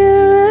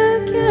here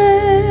again?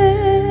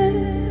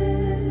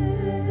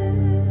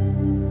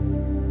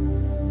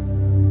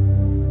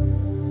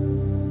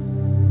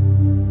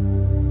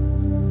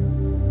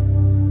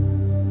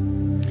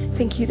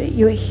 Thank you that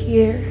you are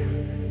here.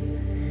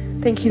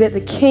 Thank you that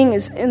the King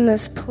is in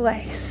this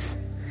place.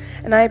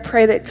 And I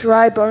pray that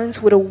dry bones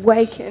would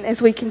awaken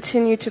as we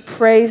continue to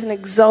praise and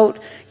exalt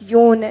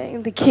your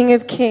name, the King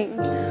of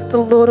Kings, the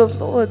Lord of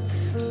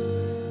Lords.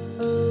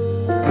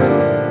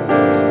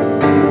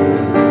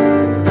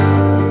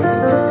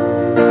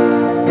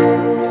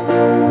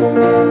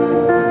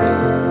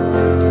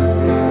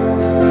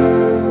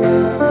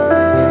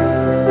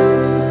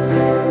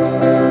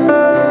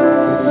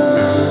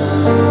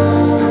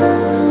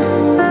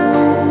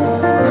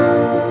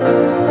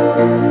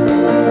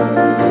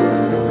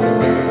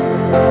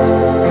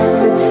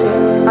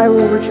 I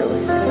will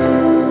rejoice.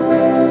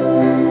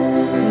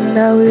 And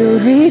I will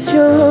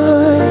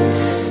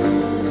rejoice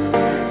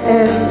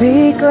and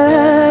be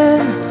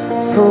glad,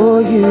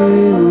 for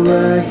you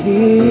are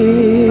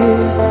here.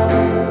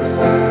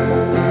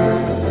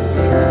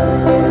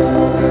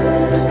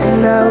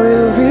 And I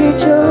will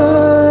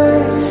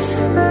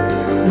rejoice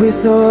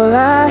with all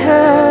I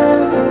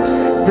have,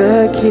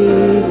 the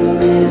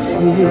King is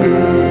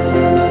here.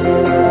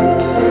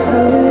 I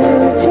will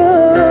rejoice,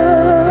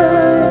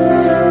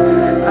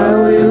 I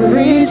will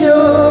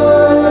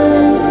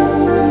rejoice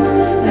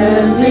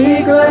and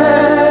be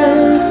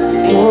glad,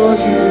 for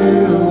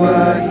you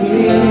are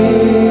here.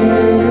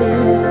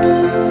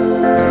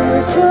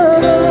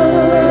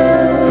 Rejoice,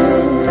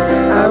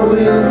 I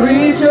will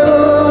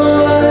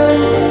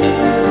rejoice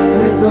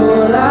with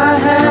all I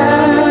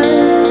have,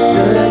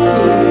 the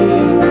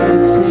King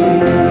is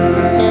here.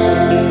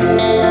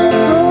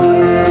 Oh,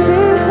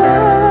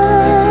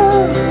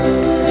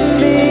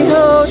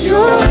 behold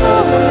your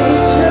holy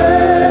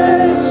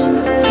church,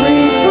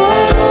 free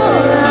from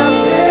all our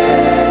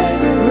dead,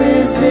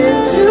 risen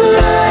to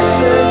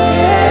life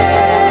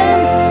again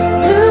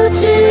through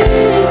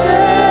Jesus.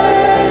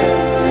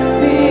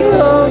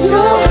 Behold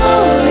your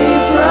holy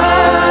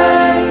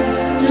bride,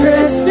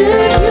 dressed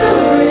in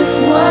purest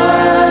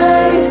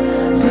white,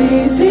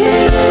 pleasing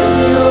in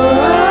your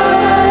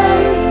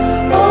eyes,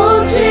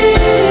 oh Jesus.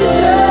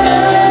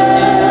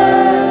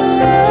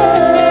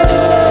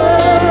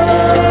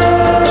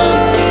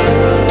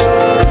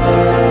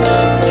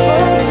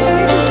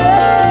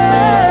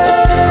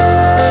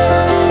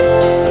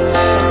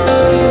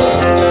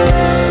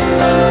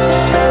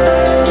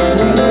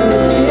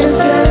 Give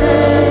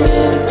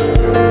thanks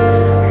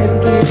and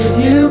give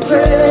you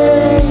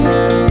praise.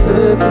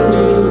 The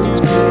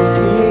groom is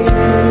here.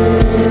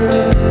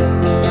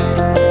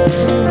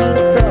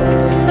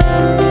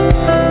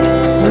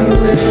 We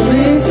will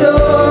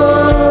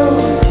exalt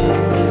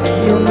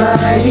your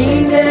mighty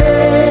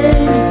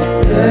name.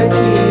 The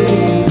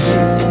King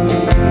is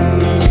here.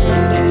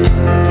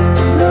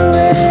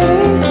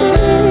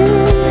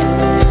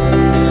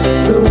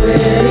 The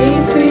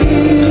wedding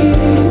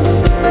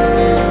feast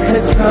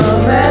has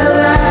come at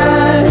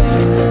last.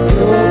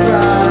 Your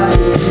bride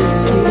is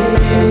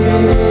here.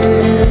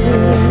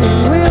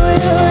 We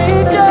will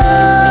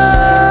rejoice.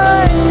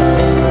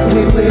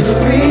 We will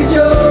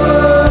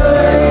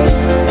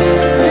rejoice.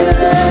 We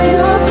love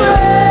your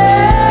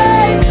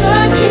praise. The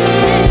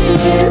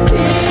King is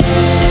here.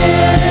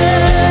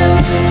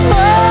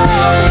 Oh,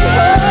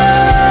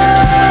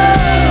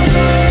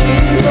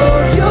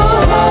 behold your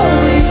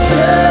holy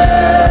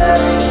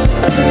church,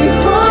 free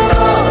from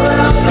all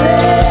our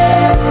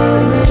dead,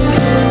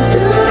 risen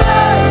to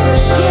life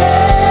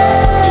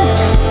again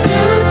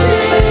through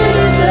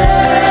Jesus.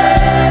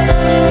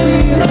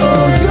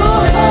 Behold your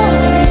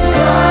holy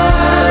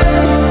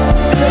bride,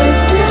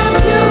 dressed in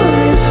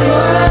purest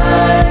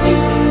white,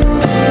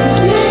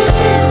 pleasing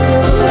in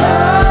your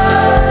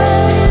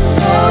eyes,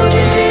 oh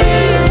Jesus.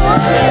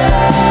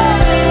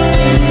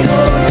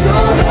 Behold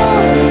your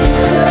holy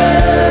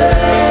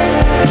church,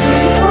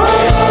 free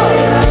from all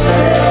our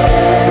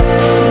dead,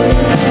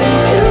 risen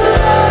to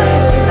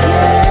life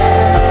again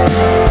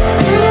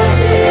through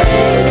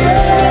Jesus.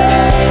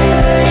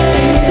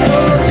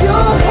 Behold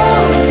your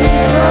holy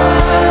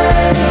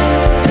bride,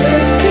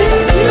 dressed in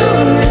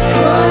purest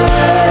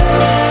white,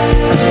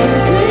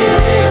 pleasing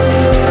in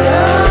your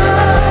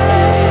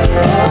eyes,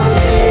 oh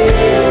Jesus.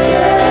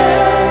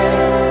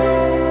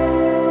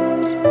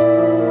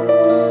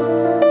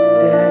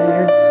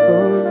 As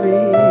for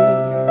me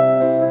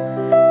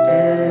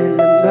and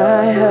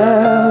my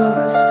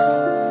house,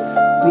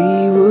 we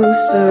will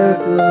serve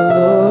the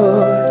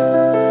Lord.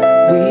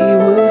 We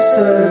will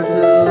serve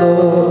the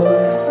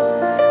Lord.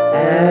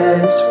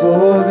 As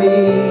for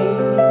me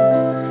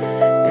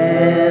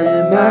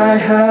and my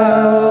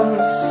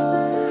house,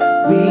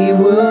 we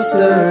will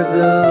serve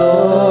the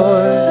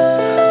Lord.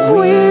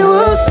 We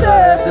will serve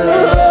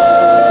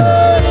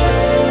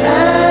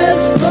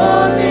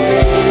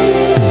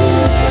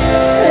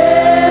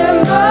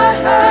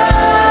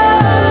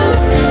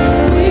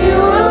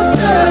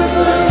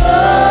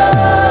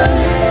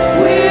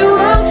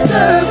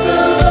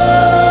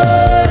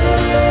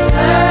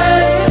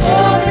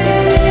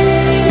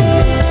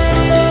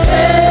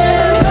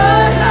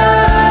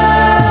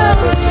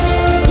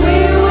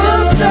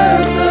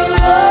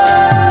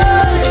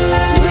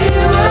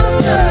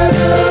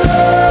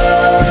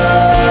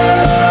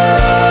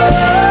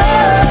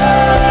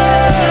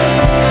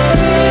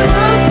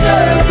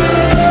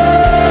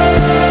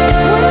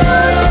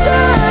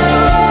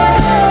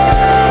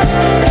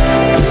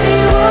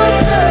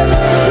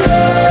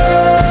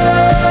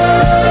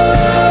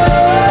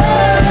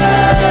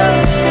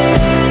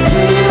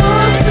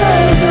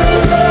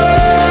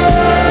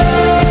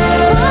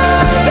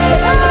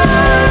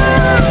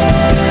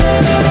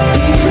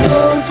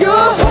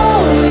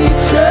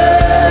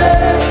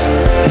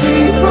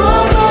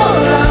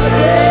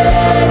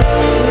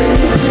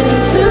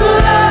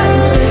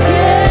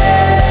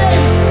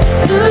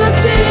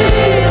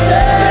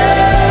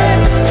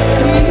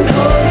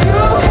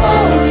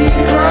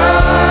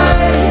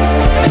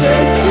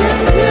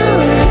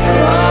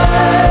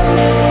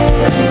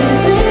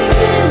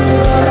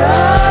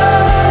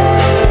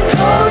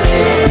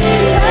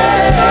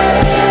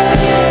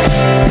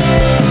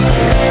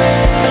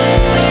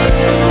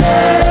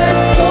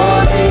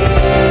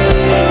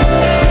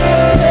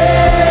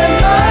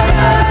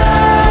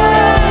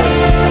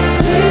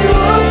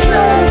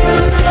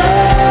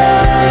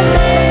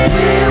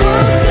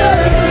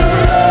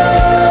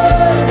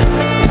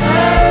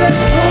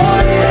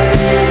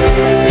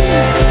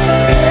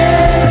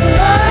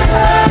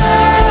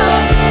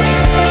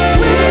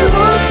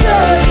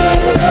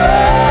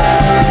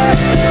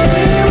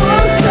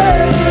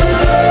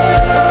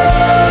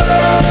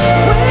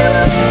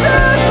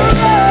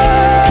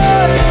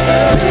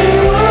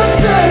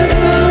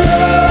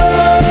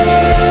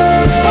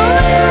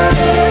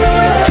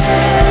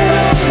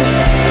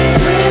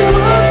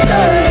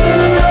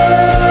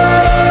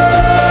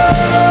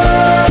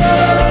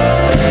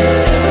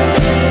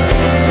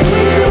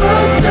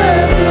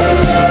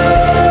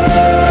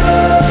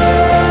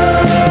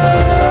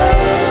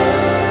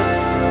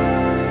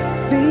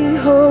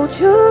Behold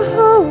your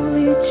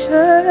holy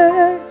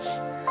church,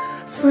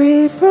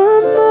 free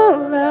from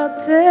all our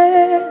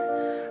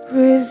debt,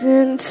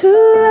 risen to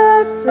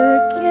life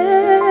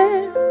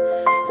again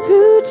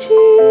through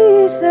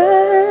Jesus.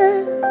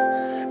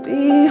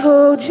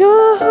 Behold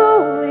your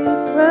holy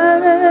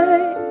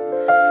bride,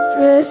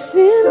 dressed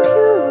in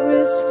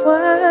purest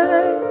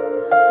white,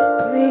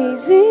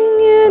 pleasing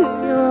in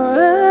your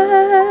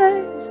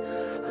eyes,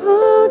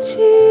 oh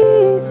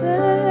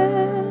Jesus.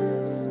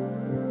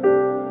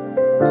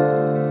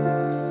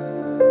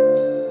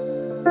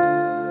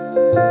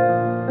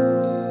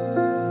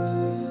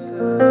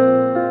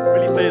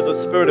 Really feel the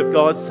Spirit of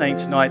God saying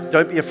tonight,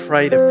 don't be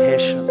afraid of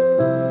passion.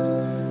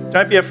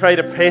 Don't be afraid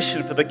of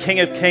passion for the King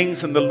of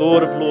Kings and the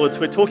Lord of Lords.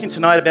 We're talking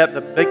tonight about the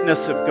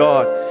bigness of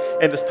God.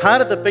 And there's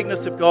part of the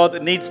bigness of God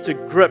that needs to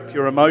grip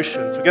your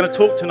emotions. We're going to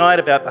talk tonight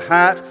about the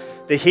heart,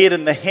 the head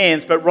and the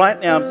hands, but right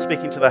now I'm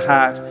speaking to the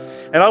heart.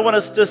 And I want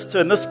us just to,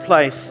 in this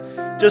place,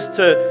 just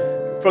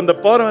to, from the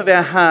bottom of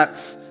our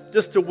hearts,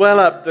 just to well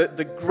up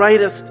the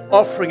greatest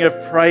offering of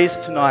praise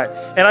tonight.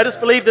 And I just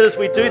believe that as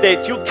we do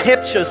that, you'll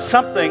capture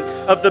something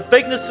of the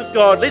bigness of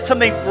God. Let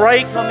something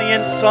break on the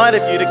inside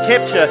of you to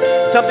capture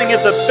something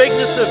of the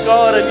bigness of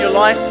God in your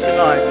life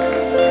tonight.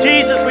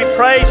 Jesus, we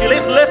praise you.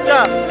 Let's lift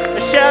up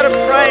a shout of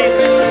praise.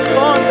 Let's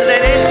respond to that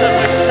anthem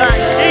we've sung.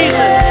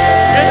 Jesus,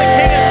 you're the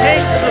King of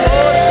Kings and the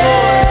Lord of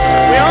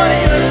Lords. We honor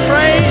you and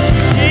praise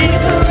you,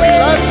 Jesus. We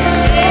love you,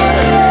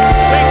 Jesus.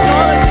 We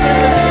acknowledge you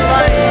in this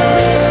place.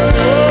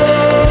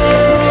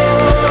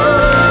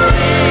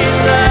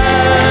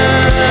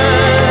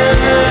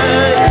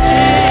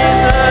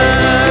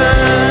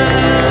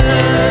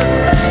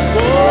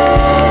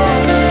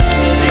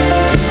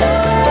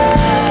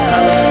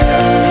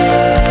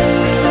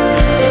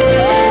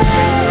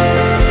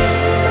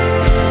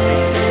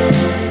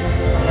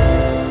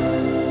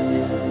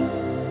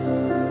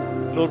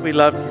 Lord, we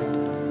love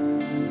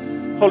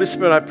you. Holy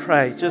Spirit, I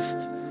pray,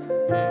 just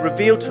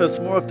reveal to us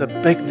more of the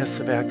bigness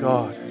of our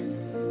God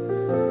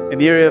in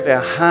the area of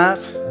our heart,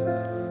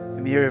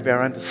 in the area of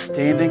our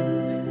understanding,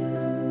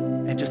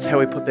 and just how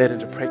we put that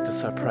into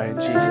practice, I pray,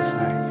 in Jesus'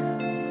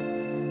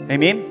 name.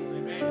 Amen?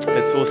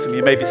 That's awesome.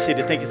 You may be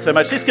seated. Thank you so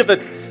much. Let's give the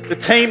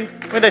team,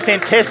 when they're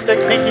fantastic.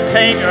 Thank you,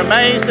 team. You're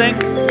amazing.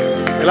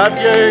 We love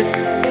you.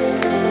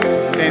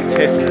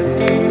 Fantastic.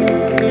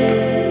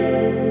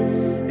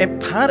 And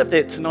part of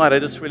that tonight, I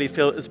just really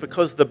feel, is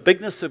because the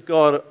bigness of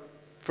God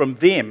from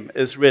them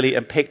is really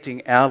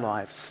impacting our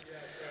lives.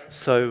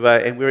 So,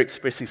 and we're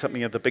expressing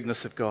something of the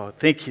bigness of God.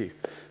 Thank you.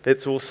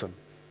 That's awesome.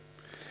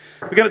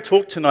 We're going to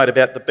talk tonight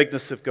about the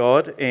bigness of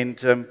God, and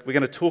we're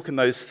going to talk in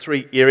those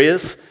three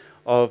areas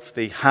of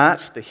the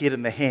heart, the head,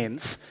 and the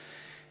hands.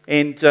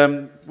 And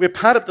we're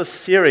part of this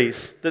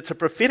series that's a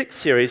prophetic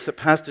series that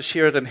Pastor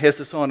Sheridan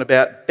has us on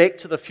about back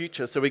to the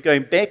future. So we're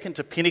going back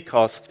into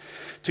Pentecost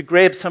to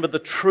grab some of the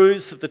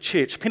truths of the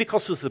church.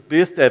 Pentecost was the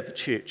birthday of the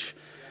church.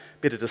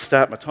 Better to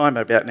start my time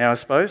about now, I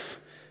suppose.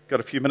 Got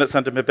a few minutes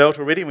under my belt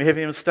already and we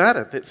haven't even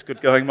started. That's good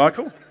going,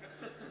 Michael.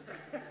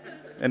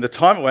 And the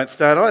timer won't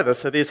start either,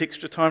 so there's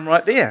extra time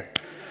right there.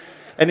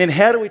 And then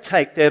how do we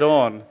take that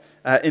on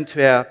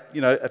into our,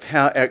 of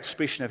how our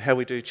expression of how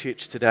we do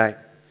church today?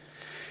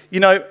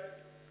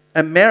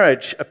 A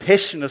marriage, a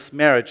passionate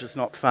marriage is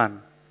not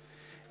fun.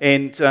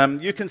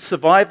 And you can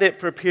survive that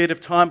for a period of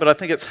time, but I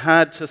think it's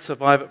hard to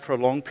survive it for a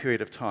long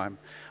period of time.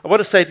 I want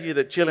to say to you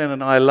that Gillian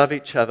and I love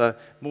each other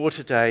more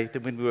today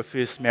than when we were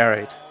first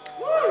married.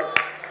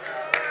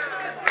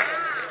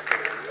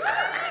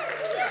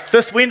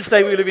 This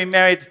Wednesday we would have been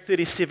married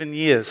 37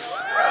 years.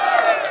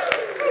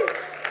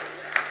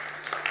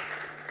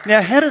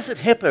 Now, how does it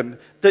happen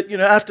that,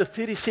 after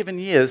 37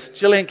 years,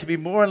 Gillian can be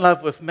more in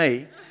love with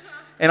me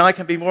and I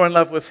can be more in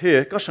love with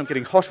her? Gosh, I'm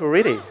getting hot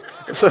already.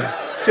 It's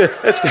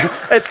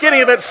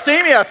getting a bit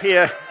steamy up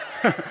here.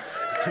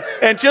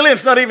 And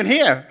Gillian's not even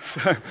here.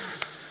 So,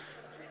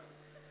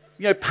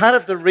 part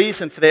of the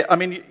reason for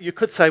that, you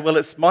could say, well,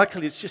 it's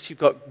Michael, it's just you've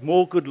got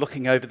more good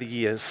looking over the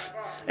years.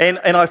 And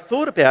I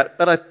thought about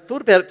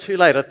it too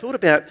late. I thought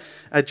about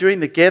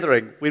during the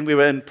gathering when we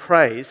were in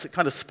praise, it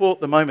kind of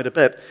spoilt the moment a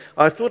bit.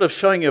 I thought of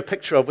showing you a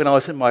picture of when I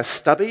was in my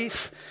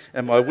stubbies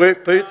and my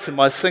work boots and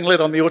my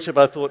singlet on the altar,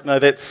 but I thought, no,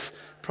 that's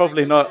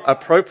probably not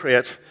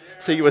appropriate.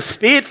 So you were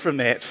spared from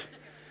that.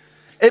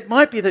 It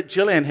might be that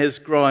Gillian has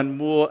grown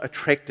more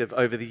attractive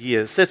over the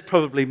years. That's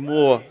probably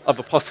more of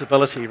a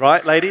possibility,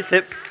 right, ladies?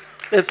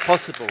 That's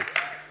possible.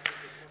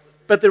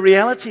 But the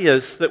reality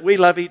is that we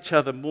love each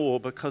other more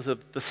because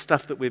of the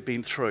stuff that we've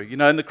been through.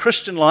 In the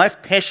Christian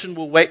life, passion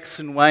will wax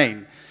and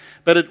wane.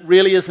 But it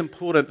really is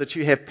important that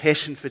you have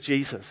passion for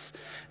Jesus.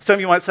 Some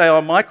of you might say,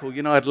 oh, Michael,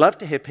 I'd love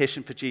to have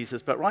passion for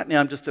Jesus, but right now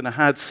I'm just in a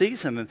hard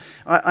season,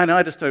 and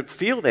I just don't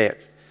feel that.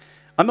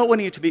 I'm not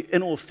wanting you to be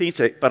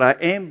inauthentic, but I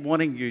am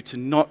wanting you to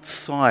not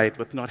side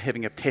with not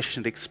having a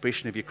passionate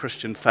expression of your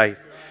Christian faith.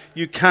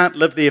 You can't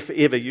live there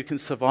forever. You can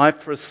survive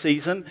for a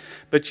season,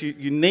 but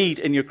you need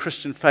in your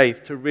Christian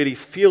faith to really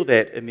feel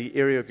that in the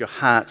area of your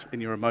heart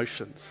and your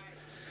emotions.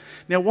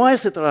 Now, why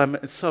is it that I'm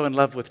so in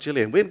love with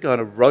Gillian? We're going on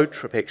a road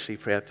trip, actually,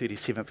 for our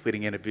 37th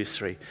wedding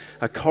anniversary.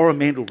 A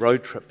Coromandel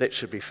road trip. That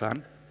should be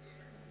fun.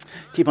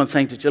 Keep on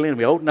saying to Gillian, are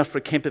we old enough for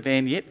a camper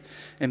van yet?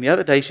 And the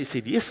other day she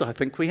said, yes, I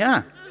think we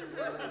are.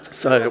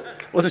 So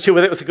wasn't sure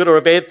whether that was a good or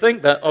a bad thing,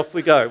 but off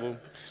we go. We'll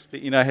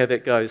let you know how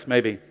that goes,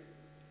 maybe.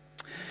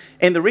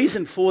 And the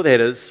reason for that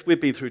is we've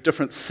been through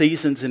different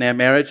seasons in our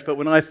marriage, but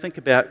when I think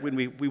about when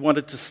we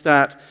wanted to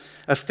start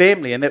a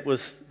family, and that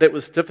was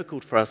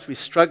difficult for us. We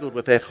struggled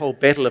with that whole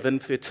battle of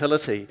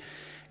infertility.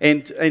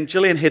 And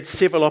Gillian had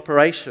several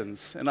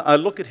operations. And I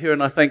look at her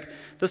and I think,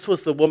 this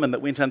was the woman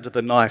that went under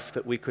the knife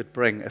that we could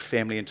bring a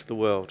family into the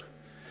world.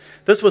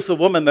 This was the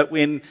woman that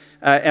when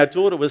our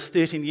daughter was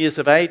 13 years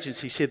of age, and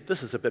she said,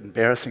 this is a bit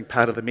embarrassing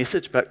part of the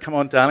message, but come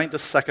on, darling,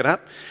 just suck it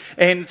up.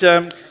 And,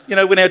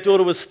 when our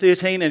daughter was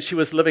 13 and she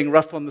was living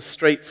rough on the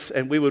streets,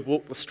 and we would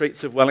walk the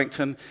streets of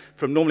Wellington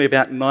from normally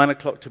about 9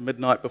 o'clock to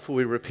midnight before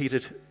we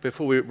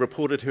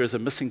reported her as a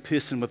missing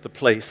person with the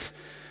police.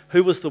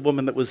 Who was the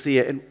woman that was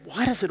there? And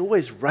why does it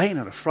always rain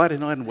on a Friday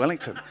night in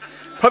Wellington?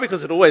 Probably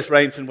because it always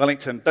rains in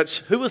Wellington.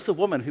 But who was the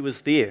woman who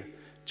was there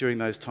during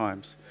those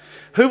times?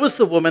 Who was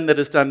the woman that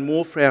has done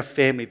more for our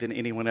family than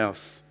anyone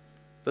else?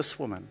 This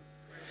woman.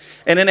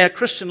 And in our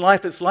Christian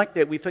life, it's like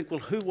that. We think,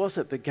 well, who was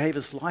it that gave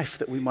us life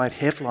that we might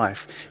have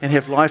life and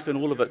have life in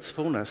all of its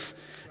fullness?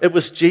 It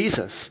was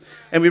Jesus.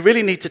 And we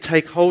really need to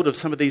take hold of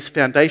some of these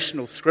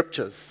foundational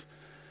scriptures.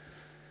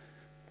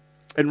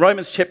 In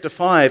Romans chapter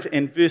 5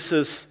 and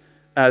verses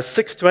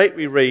 6 to 8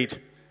 we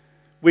read,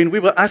 when we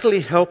were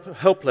utterly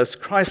helpless,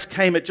 Christ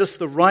came at just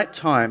the right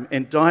time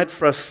and died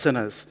for us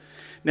sinners.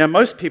 Now,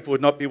 most people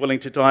would not be willing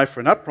to die for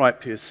an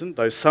upright person,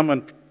 though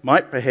someone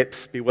might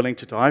perhaps be willing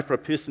to die for a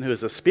person who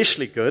is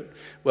especially good.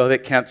 Well,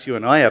 that counts you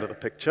and I out of the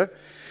picture.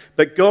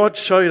 But God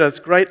showed us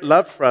great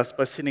love for us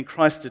by sending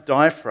Christ to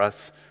die for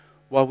us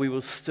while we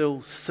were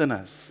still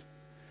sinners.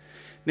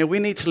 Now, we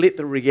need to let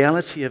the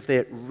reality of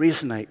that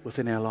resonate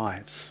within our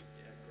lives.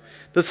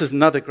 This is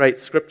another great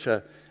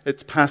scripture.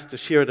 It's Pastor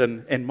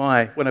Sheridan and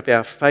one of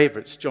our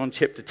favourites, John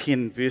chapter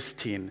 10, verse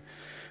 10.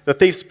 The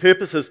thief's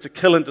purpose is to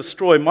kill and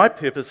destroy. My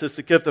purpose is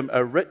to give them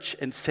a rich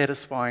and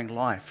satisfying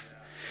life.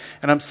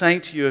 And I'm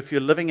saying to you, if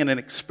you're living in an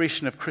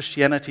expression of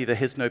Christianity that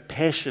has no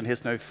passion,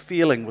 has no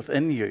feeling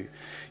within you,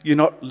 you're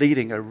not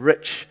leading a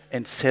rich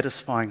and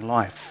satisfying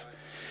life.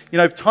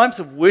 Times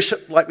of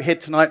worship like we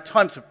had tonight,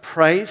 times of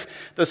praise,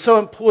 they're so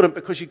important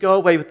because you go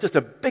away with just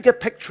a bigger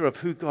picture of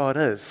who God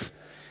is.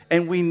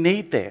 And we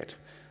need that.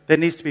 That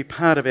needs to be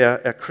part of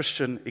our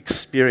Christian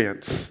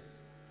experience.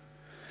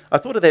 I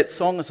thought of that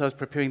song as I was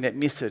preparing that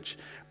message.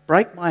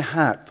 Break my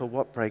heart for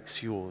what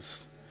breaks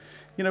yours.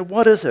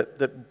 What is it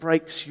that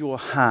breaks your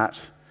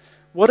heart?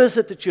 What is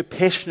it that you're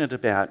passionate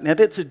about? Now,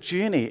 that's a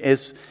journey,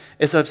 as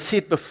I've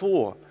said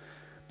before.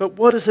 But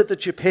what is it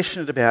that you're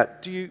passionate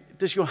about?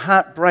 Does your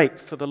heart break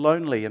for the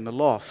lonely and the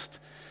lost?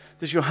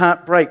 Does your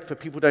heart break for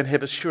people who don't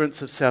have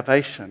assurance of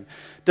salvation?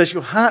 Does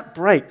your heart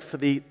break for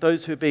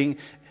those who are being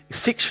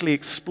sexually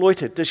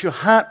exploited? Does your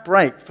heart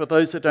break for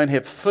those that don't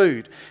have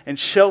food and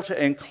shelter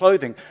and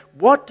clothing?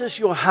 What does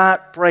your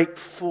heart break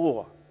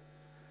for?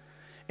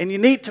 And you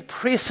need to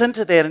press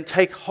into that and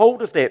take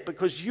hold of that,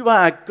 because you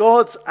are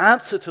God's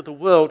answer to the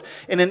world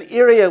in an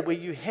area where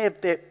you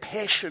have that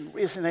passion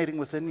resonating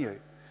within you. And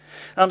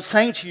I'm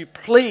saying to you,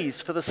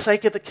 please, for the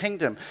sake of the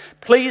kingdom,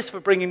 please, for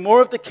bringing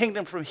more of the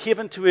kingdom from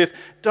heaven to earth,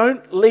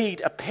 don't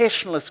lead a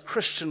passionless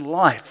Christian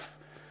life.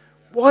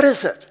 What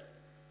is it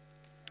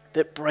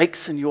that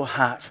breaks in your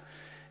heart?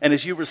 And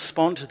as you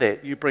respond to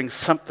that, you bring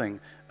something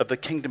of the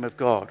kingdom of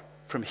God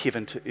from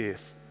heaven to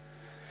earth.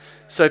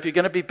 So if you're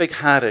going to be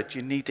big-hearted,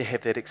 you need to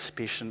have that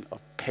expression of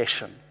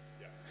passion.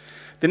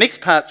 The next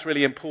part's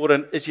really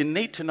important, is you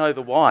need to know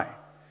the why.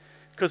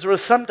 Because there are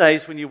some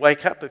days when you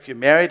wake up, if you're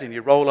married, and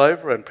you roll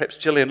over, and perhaps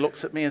Gillian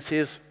looks at me and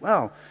says,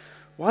 well,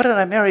 why did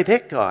I marry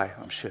that guy?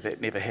 I'm sure that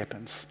never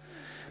happens.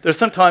 There are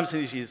some times,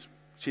 and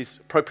she's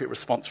appropriate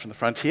response from the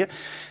front here.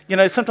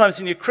 Sometimes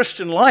in your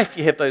Christian life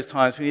you have those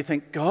times when you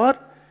think, God,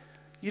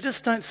 you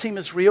just don't seem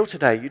as real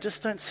today. You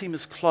just don't seem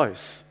as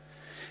close.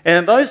 And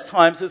in those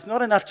times, it's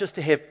not enough just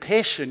to have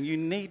passion. You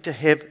need to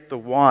have the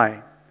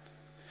why.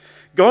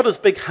 God is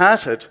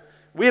big-hearted.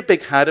 We're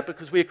big-hearted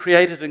because we're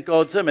created in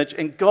God's image,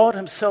 and God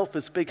himself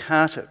is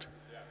big-hearted.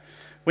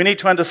 We need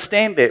to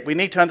understand that. We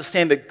need to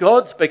understand that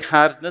God's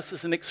big-heartedness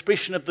is an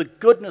expression of the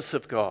goodness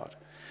of God.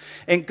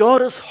 And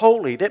God is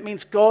holy. That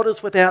means God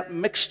is without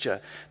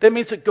mixture. That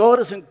means that God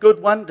isn't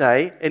good one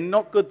day and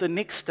not good the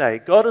next day.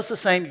 God is the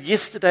same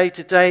yesterday,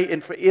 today,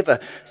 and forever.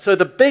 So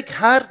the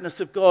big-heartedness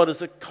of God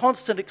is a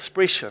constant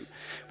expression.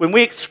 When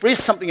we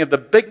express something of the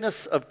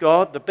bigness of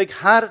God, the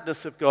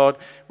big-heartedness of God,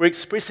 we're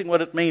expressing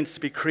what it means to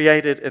be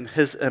created in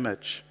his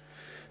image.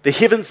 The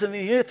heavens and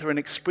the earth are an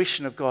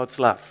expression of God's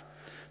love.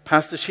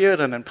 Pastor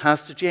Sheridan and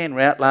Pastor Jan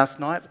were out last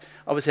night.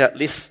 I was out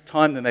less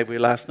time than they were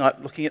last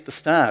night looking at the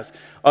stars.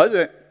 I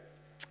was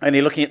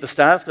only looking at the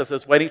stars because I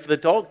was waiting for the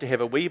dog to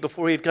have a wee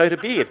before he'd go to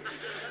bed.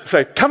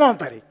 So, come on,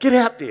 buddy, get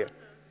out there.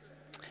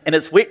 And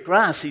it's wet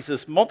grass. He's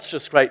this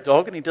monstrous great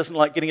dog, and he doesn't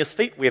like getting his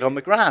feet wet on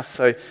the grass,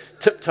 so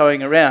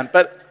tiptoeing around.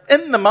 But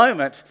in the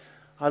moment,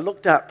 I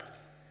looked up,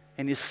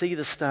 and you see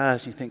the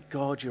stars, and you think,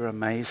 God, you're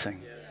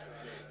amazing.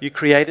 You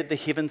created the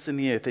heavens and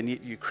the earth, and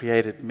yet you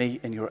created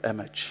me in your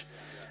image.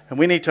 And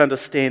we need to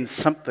understand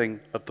something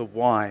of the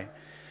why.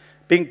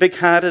 Being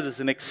big-hearted is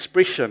an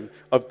expression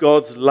of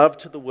God's love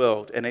to the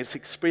world, and it's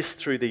expressed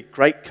through the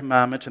Great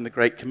Commandment and the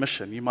Great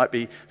Commission. You might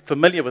be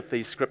familiar with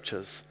these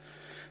scriptures.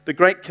 The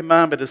Great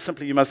Commandment is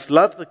simply you must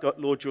love the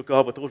Lord your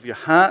God with all of your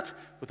heart,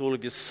 with all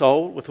of your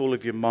soul, with all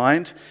of your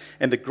mind.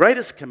 And the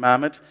greatest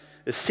commandment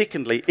is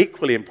secondly,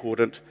 equally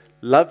important,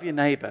 love your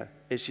neighbour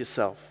as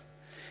yourself.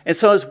 And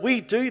so as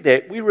we do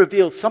that, we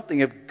reveal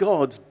something of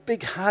God's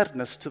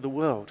big-heartedness to the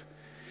world.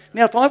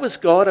 Now, if I was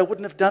God, I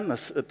wouldn't have done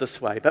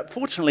this way. But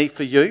fortunately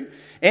for you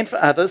and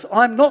for others,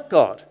 I'm not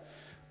God.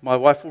 My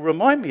wife will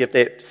remind me of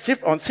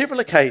that on several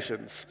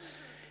occasions.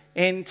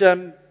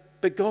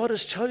 But God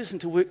has chosen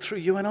to work through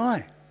you and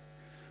I.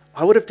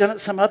 I would have done it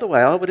some other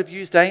way. I would have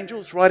used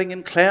angels riding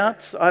in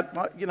clouds.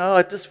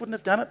 I just wouldn't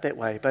have done it that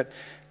way. But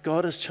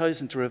God has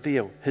chosen to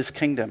reveal his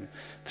kingdom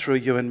through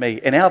you and me.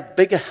 And our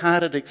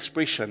bigger-hearted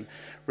expression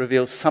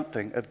reveals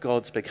something of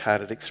God's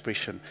big-hearted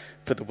expression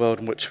for the world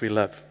in which we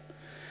live.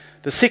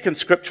 The second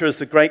scripture is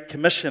the Great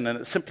Commission, and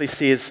it simply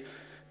says,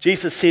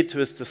 Jesus said to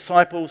his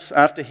disciples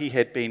after he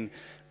had been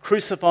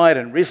crucified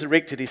and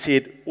resurrected, he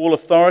said, all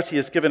authority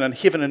is given in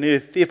heaven and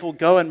earth, therefore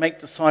go and make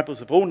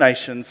disciples of all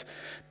nations,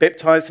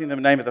 baptizing them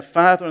in the name of the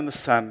Father and the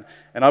Son,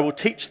 and I will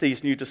teach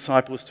these new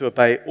disciples to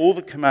obey all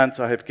the commands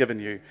I have given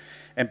you,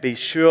 and be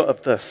sure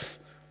of this,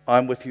 I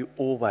am with you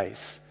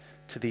always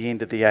to the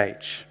end of the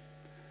age.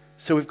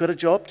 So we've got a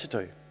job to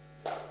do.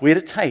 We're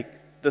to take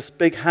this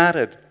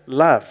big-hearted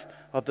love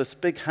of this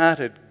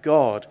big-hearted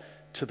God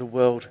to the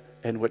world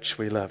in which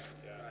we live.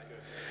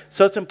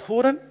 So it's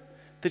important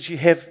that you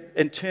have,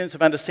 in terms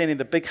of understanding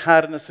the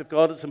big-heartedness of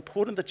God, it's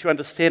important that you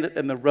understand it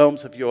in the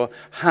realms of your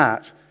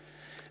heart.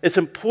 It's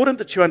important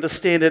that you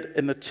understand it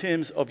in the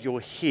terms of your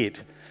head.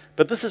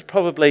 But this is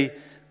probably,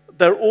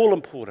 they're all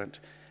important.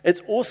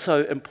 It's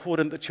also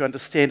important that you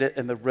understand it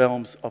in the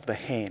realms of the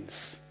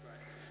hands.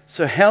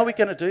 So how are we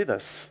going to do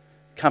this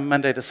come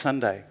Monday to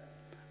Sunday?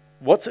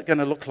 What's it going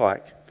to look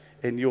like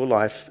in your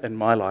life and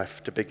my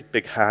life to be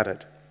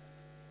big-hearted?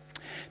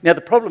 Now,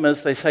 the problem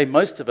is they say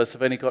most of us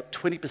have only got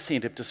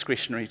 20% of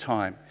discretionary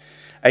time.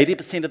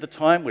 80% of the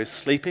time we're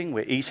sleeping,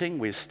 we're eating,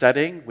 we're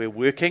studying, we're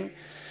working.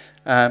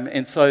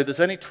 And so there's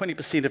only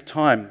 20% of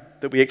time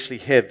that we actually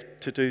have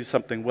to do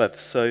something with.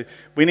 So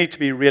we need to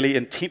be really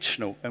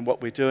intentional in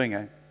what we're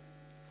doing.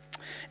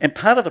 And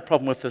part of the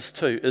problem with this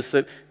too is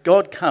that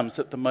God comes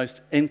at the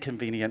most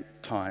inconvenient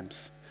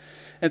times.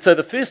 And so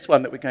the first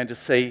one that we're going to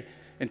see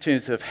in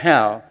terms of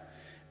how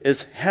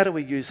do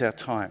we use our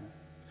time?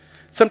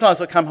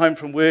 Sometimes I come home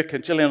from work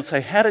and Gillian will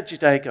say, how did your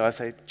day go? I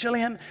say,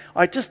 Gillian,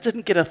 I just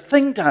didn't get a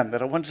thing done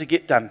that I wanted to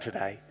get done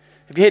today.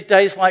 Have you had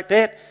days like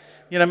that?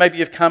 You know, maybe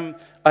you've come,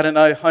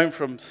 home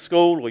from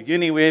school or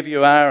uni, wherever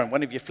you are, and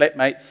one of your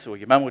flatmates or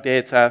your mum or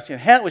dad's asked,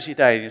 how was your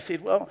day? And you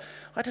said, well,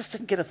 I just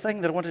didn't get a thing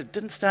that I wanted,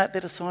 didn't start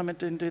that assignment,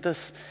 didn't do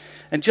this.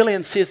 And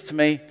Gillian says to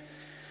me,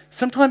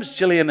 sometimes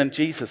Gillian and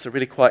Jesus are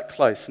really quite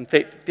close. In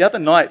fact, the other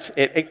night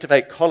at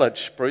Activate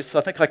College, Bruce,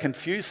 I think I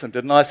confused them,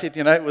 didn't I? I said,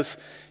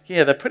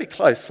 they're pretty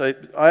close. So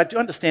I do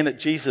understand that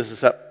Jesus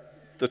is up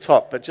the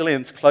top, but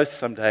Gillian's close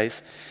some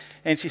days.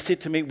 And she said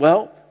to me,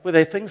 well, were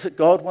there things that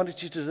God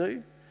wanted you to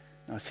do?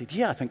 And I said,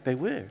 yeah, I think they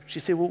were. She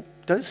said, well,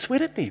 don't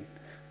sweat it then.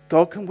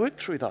 God can work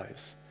through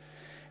those.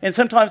 And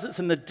sometimes it's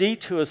in the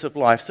detours of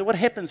life. So what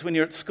happens when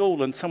you're at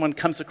school and someone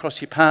comes across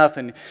your path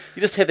and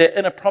you just have that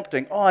inner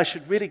prompting, I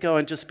should really go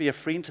and just be a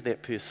friend to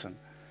that person.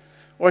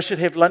 Or I should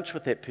have lunch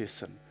with that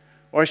person.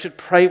 Or I should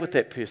pray with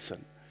that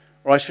person.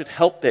 Or I should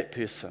help that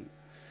person.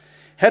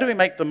 How do we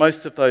make the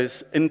most of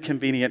those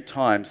inconvenient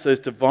times, those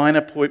divine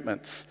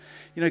appointments?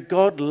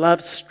 God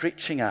loves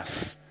stretching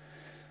us.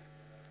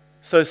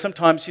 So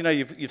sometimes,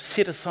 you've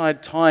set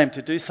aside time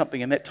to do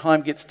something and that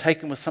time gets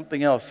taken with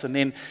something else. And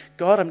then,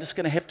 God, I'm just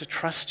going to have to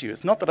trust you.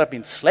 It's not that I've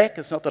been slack.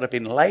 It's not that I've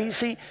been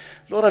lazy.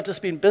 Lord, I've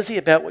just been busy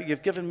about what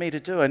you've given me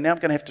to do. And now I'm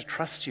going to have to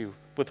trust you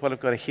with what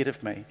I've got ahead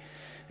of me.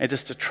 And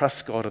just to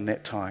trust God in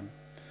that time.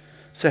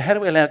 So how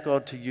do we allow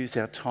God to use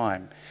our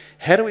time?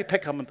 How do we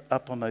pick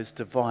up on those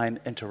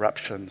divine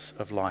interruptions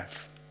of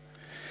life?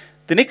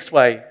 The next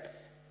way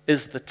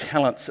is the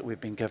talents that we've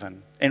been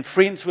given. And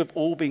friends, we've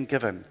all been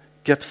given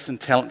gifts and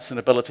talents and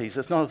abilities.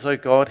 It's not as though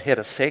God had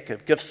a sack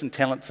of gifts and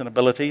talents and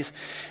abilities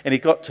and he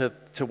got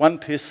to one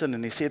person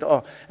and they said,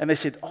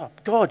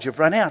 God, you've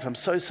run out. I'm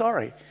so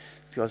sorry.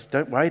 He goes,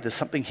 don't worry, there's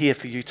something here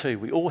for you too.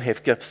 We all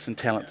have gifts and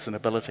talents and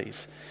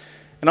abilities.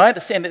 And I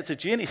understand that's a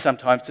journey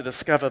sometimes to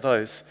discover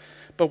those.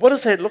 But what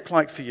does that look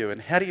like for you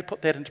and how do you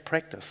put that into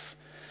practice?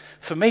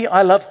 For me,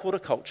 I love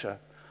horticulture.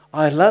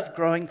 I love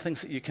growing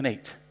things that you can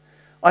eat.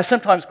 I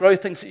sometimes grow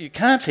things that you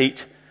can't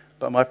eat,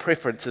 but my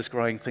preference is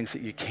growing things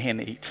that you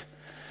can eat.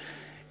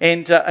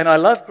 And I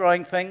love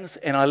growing things,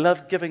 and I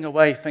love giving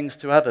away things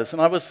to others.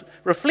 And I was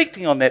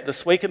reflecting on that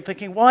this week and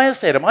thinking, why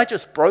is that? Am I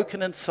just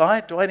broken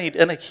inside? Do I need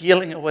inner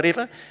healing or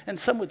whatever? And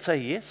some would say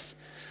yes.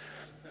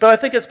 But I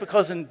think it's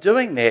because in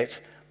doing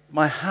that,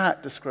 my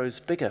heart just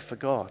grows bigger for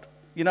God.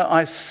 You know,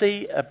 I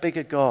see a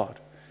bigger God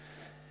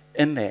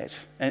in that,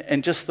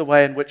 and just the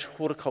way in which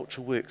horticulture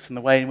works, and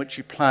the way in which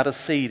you plant a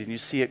seed and you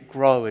see it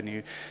grow and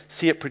you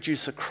see it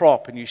produce a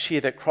crop and you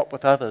share that crop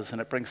with others and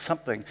it brings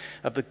something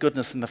of the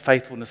goodness and the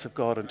faithfulness of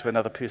God into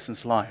another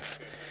person's life.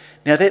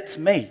 Now that's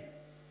me,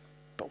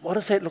 but what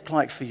does that look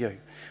like for you?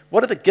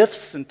 What are the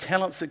gifts and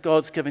talents that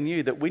God's given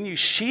you that when you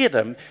share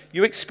them,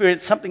 you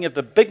experience something of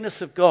the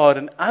bigness of God,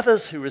 and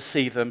others who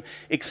receive them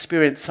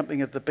experience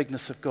something of the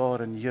bigness of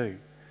God in you?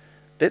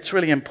 That's a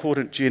really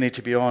important journey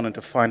to be on and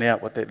to find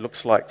out what that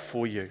looks like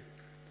for you.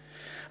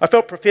 I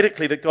felt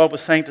prophetically that God was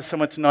saying to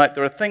someone tonight,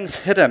 there are things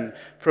hidden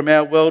from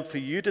our world for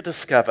you to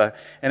discover,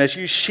 and as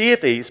you share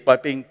these by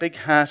being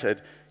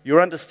big-hearted,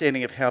 your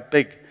understanding of how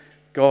big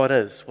God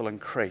is will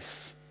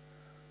increase.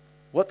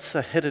 What's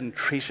the hidden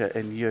treasure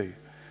in you?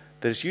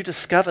 That as you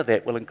discover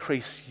that will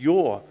increase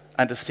your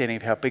understanding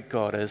of how big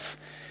God is,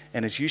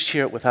 and as you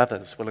share it with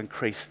others will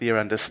increase their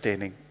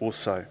understanding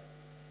also.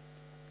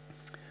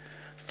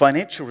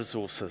 Financial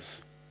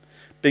resources.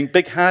 Being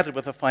big-hearted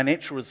with the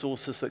financial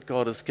resources that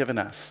God has given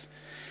us.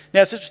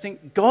 Now it's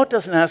interesting, God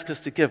doesn't ask us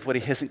to give what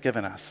he hasn't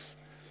given us.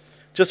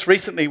 Just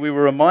recently we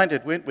were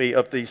reminded, weren't we,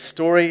 of the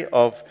story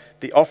of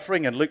the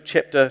offering in Luke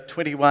chapter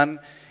 21,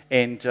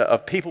 and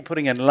of people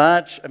putting in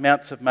large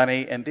amounts of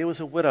money, and there was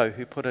a widow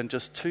who put in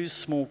just 2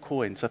 small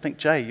coins. I think,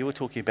 Jay, you were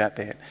talking about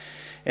that.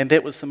 And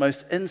that was the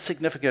most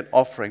insignificant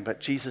offering,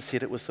 but Jesus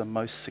said it was the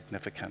most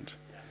significant.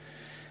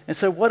 And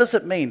so what does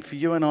it mean for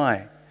you and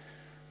I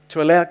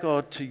to allow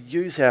God to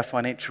use our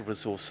financial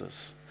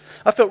resources?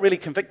 I felt really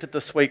convicted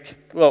this week.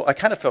 Well, I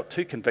kind of felt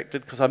too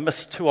convicted because I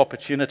missed 2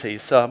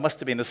 opportunities, so I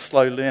must have been a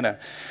slow learner.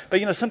 But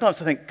you know,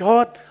 sometimes I think,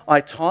 God, I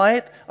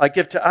tithe, I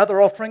give to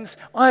other offerings,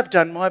 I've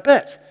done my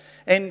bit.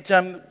 And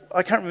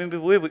I can't remember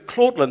where we were,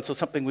 Claudelands or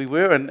something we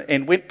were,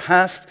 and went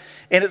past,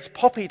 and it's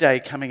Poppy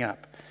Day coming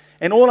up.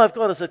 And all I've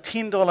got is a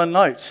 $10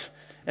 note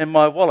in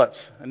my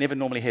wallet. I never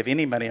normally have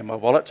any money in my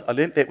wallet. I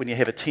learnt that when you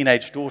have a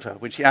teenage daughter.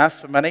 When she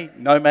asks for money,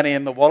 no money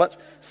in the wallet.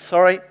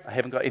 Sorry, I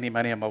haven't got any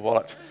money in my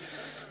wallet.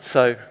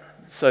 So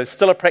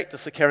still a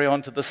practice to carry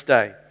on to this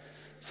day.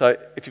 So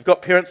if you've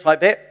got parents like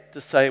that,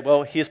 just say,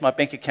 well, here's my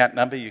bank account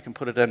number. You can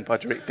put it in by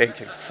direct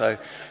banking. So,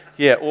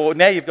 yeah, or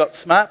now you've got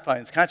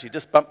smartphones, can't you?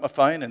 Just bump my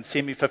phone and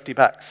send me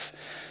 $50.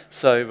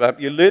 So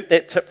you learnt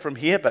that tip from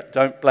here, but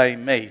don't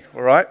blame me,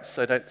 all right?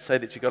 So don't say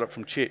that you got it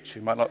from church.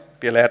 You might not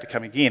be allowed to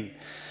come again.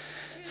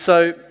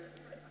 So,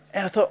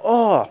 and I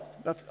thought,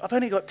 I've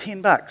only got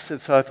 $10.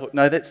 And so I thought,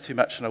 no, that's too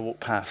much. And I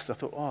walked past. I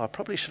thought, I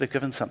probably should have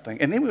given something.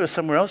 And then we were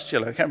somewhere else,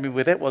 Jill. I can't remember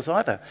where that was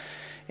either.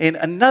 And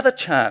another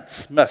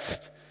chance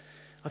missed.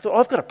 I thought,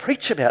 I've got to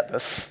preach about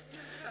this.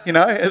 You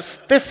know,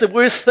 that's the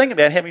worst thing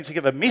about having to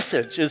give a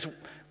message is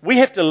we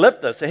have to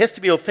live this. It has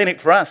to be authentic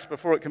for us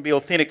before it can be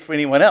authentic for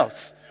anyone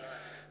else.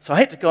 So I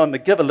had to go on the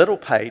Give a Little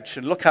page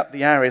and look up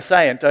the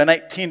RSA and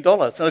donate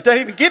 $10. And I don't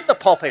even get the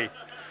poppy.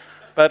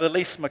 But at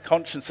least my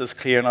conscience is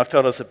clear and I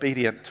felt I was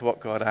obedient to what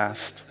God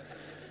asked.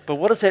 But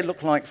what does that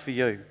look like for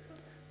you?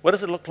 What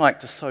does it look like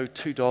to sow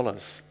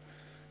 $2?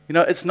 You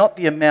know, it's not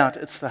the amount,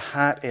 it's the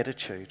heart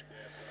attitude.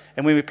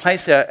 And when we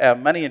place our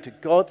money into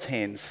God's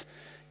hands,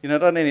 you know,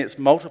 not only it's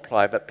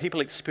multiplied, but people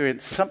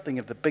experience something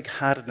of the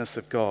big-heartedness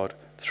of God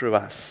through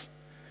us.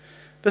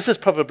 This is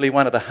probably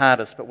one of the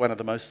hardest, but one of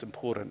the most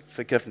important,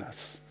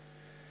 forgiveness.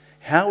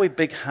 How are we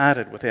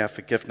big-hearted with our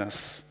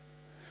forgiveness?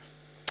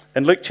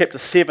 In Luke chapter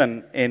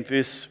 7 and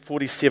verse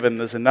 47,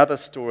 there's another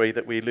story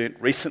that we learnt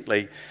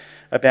recently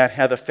about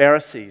how the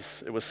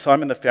Pharisees, it was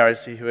Simon the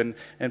Pharisee who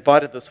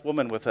invited this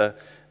woman with a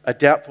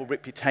doubtful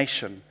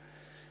reputation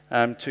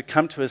to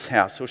come to his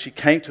house, or she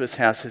came to his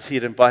house as he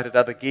had invited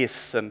other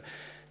guests, and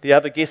the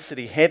other guests that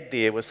he had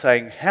there were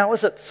saying, how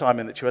is it,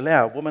 Simon, that you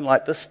allow a woman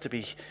like this to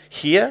be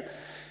here?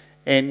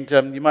 And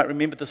you might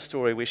remember the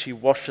story where she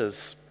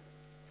washes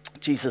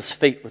Jesus'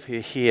 feet with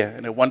her hair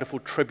in a wonderful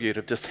tribute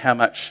of just how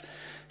much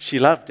she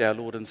loved our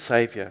Lord and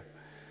Saviour.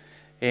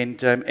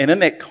 And in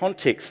that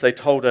context, they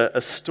told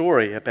a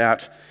story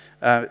about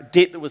debt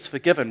that was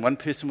forgiven. One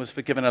person was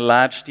forgiven a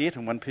large debt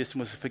and one person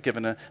was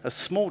forgiven a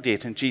small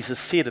debt. And Jesus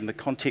said, in the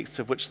context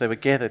of which they were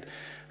gathered,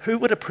 who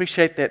would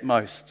appreciate that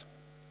most?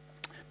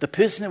 The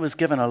person who was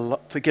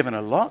forgiven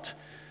a lot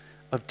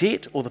of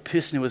debt, or the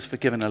person who was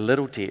forgiven a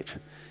little debt?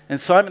 And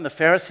Simon the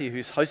Pharisee,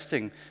 who's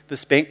hosting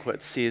this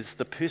banquet, says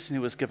the person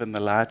who was given the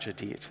larger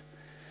debt.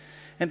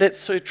 And that's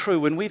so true.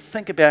 When we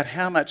think about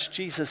how much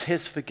Jesus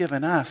has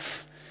forgiven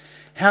us,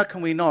 how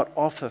can we not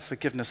offer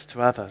forgiveness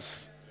to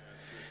others?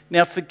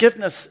 Now,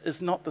 forgiveness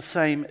is not the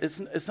same.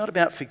 It's not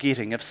about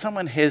forgetting. If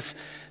someone has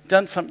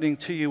done something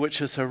to you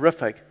which is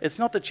horrific, it's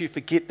not that you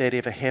forget that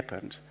ever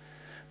happened,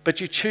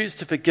 but you choose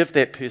to forgive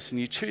that person.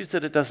 You choose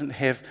that it doesn't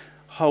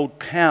hold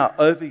power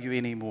over you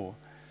anymore,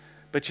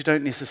 but you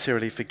don't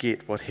necessarily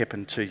forget what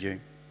happened to you.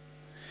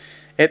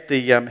 had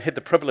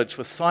the privilege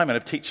with Simon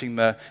of teaching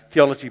the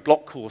theology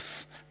block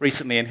course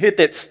recently, and heard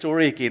that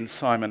story again,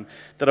 Simon,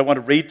 that I want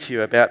to read to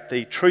you about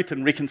the Truth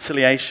and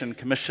Reconciliation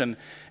Commission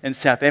in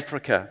South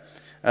Africa,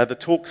 the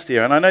talks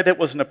there. And I know that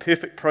wasn't a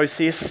perfect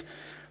process,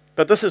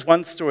 but this is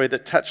one story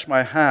that touched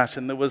my heart.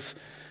 And there was,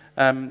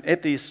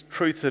 at these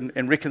Truth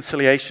and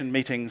Reconciliation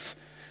meetings,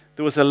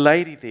 there was a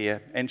lady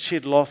there, and she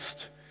had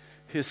lost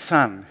her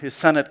son. Her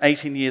son at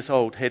 18 years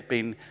old had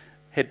been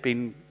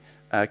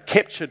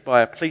captured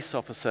by a police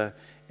officer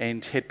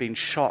and had been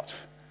shot.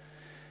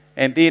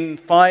 And then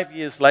 5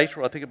 years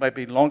later, I think it may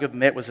be longer than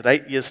that, was it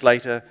 8 years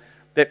later,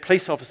 that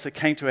police officer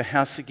came to her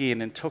house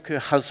again and took her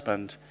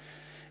husband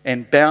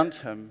and bound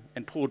him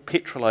and poured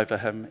petrol over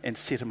him and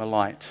set him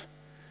alight.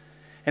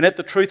 And at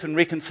the Truth and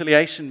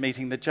Reconciliation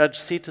meeting, the judge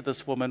said to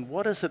this woman,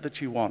 "What is it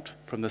that you want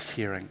from this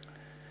hearing?"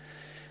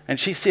 And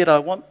she said, "I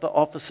want the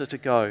officer to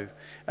go,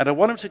 and I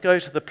want him to go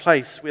to the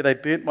place where they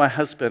burnt my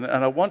husband,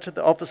 and I wanted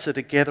the officer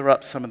to gather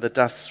up some of the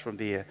dust from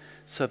there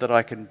so that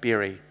I can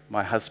bury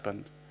my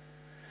husband.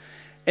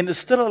 And there's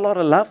still a lot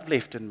of love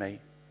left in me.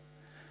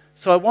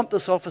 So I want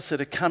this officer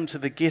to come to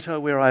the ghetto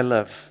where I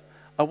live.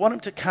 I want him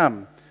to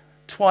come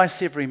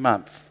twice every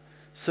month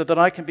so that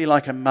I can be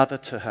like a mother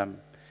to him,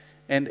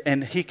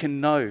 and he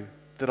can know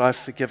that I've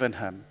forgiven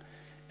him,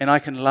 and I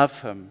can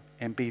love him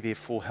and be there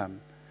for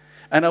him.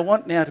 And I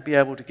want now to be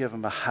able to give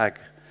him a hug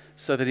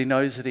so that he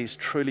knows that he's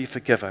truly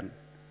forgiven."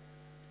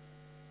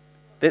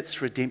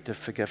 That's redemptive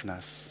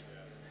forgiveness.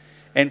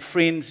 And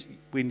friends,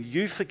 when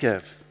you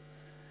forgive,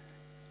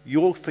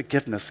 your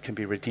forgiveness can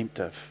be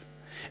redemptive.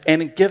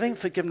 And in giving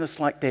forgiveness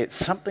like that,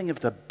 something of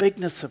the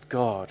bigness of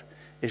God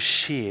is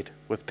shared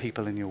with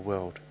people in your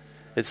world.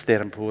 It's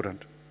that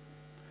important.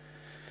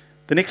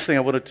 The next thing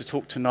I wanted to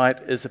talk tonight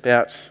is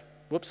about,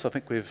 I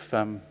think we've,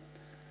 not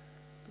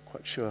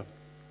quite sure,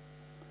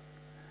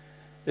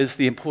 is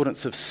the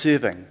importance of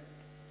serving.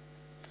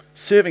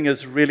 Serving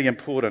is really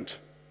important.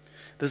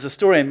 There's a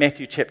story in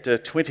Matthew chapter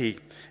 20,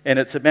 and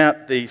it's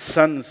about the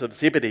sons of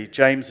Zebedee,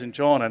 James and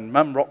John, and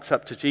Mum rocks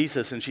up to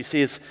Jesus and she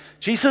says,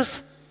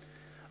 "Jesus,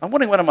 I'm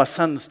wanting one of my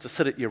sons to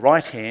sit at your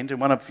right hand and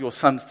one of your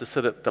sons to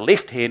sit at the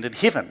left hand in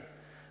heaven,"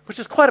 which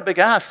is quite a big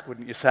ask,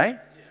 wouldn't you say?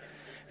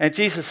 And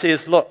Jesus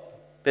says, "Look,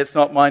 that's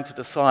not mine to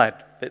decide.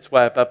 That's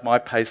way above my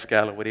pay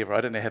scale," or whatever.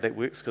 I don't know how that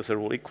works because they're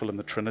all equal in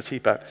the Trinity,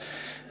 but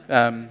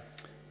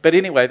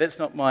anyway, that's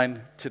not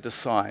mine to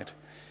decide.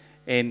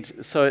 And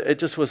so it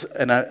just was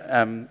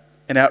an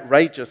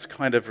outrageous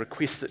kind of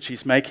request that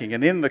she's making.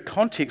 And in the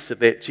context of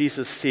that,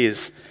 Jesus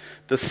says,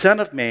 "The Son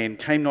of Man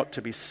came not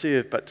to be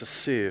served, but to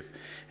serve,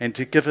 and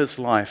to give his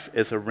life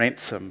as a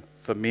ransom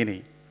for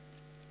many."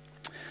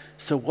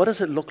 So what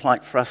does it look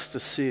like for us to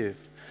serve?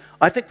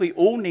 I think we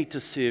all need to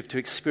serve to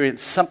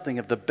experience something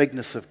of the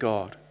bigness of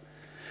God.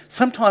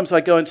 Sometimes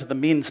I go into the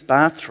men's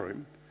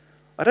bathroom.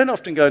 I don't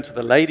often go into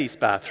the ladies'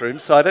 bathroom,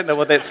 so I don't know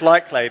what that's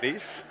like,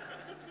 ladies.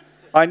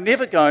 I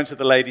never go into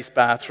the ladies'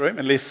 bathroom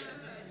unless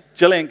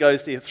Gillian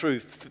goes there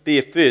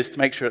first to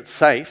make sure it's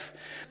safe.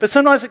 But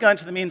sometimes I go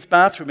into the men's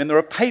bathroom and there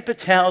are paper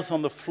towels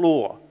on the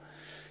floor.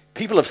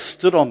 People have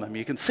stood on them.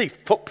 You can see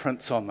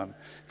footprints on them.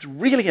 It's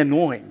really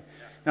annoying.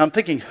 Now I'm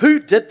thinking, who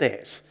did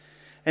that?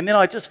 And then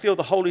I just feel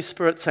the Holy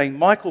Spirit saying,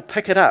 "Michael,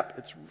 pick it up."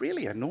 It's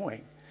really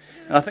annoying.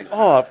 And I think,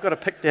 oh, I've got to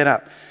pick that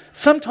up.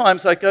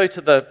 Sometimes I go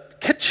to the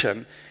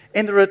kitchen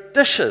and there are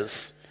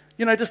dishes,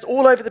 just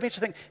all over the bench.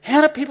 I think,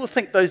 how do people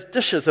think those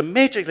dishes are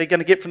magically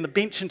going to get from the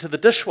bench into the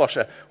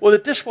dishwasher? Or the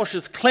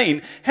dishwasher's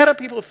clean. How do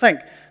people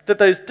think that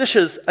those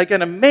dishes are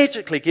going to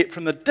magically get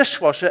from the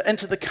dishwasher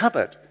into the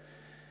cupboard?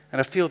 And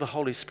I feel the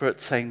Holy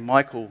Spirit saying,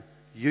 "Michael,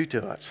 you do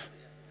it."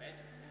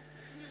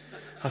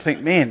 I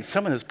think, man,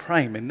 someone is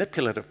praying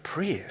manipulative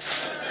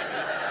prayers.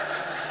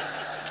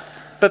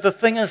 But the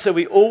thing is that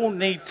we all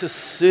need to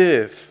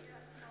serve.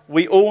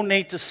 We all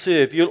need to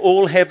serve. You'll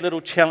all have little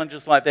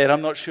challenges like that.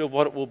 I'm not sure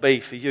what it will be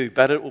for you,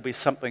 but it will be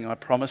something, I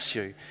promise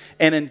you.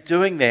 And in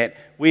doing that,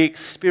 we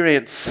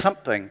experience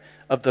something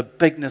of the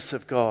bigness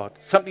of God,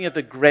 something of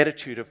the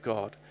gratitude of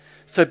God.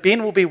 So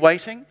Ben will be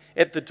waiting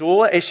at the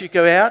door as you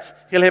go out.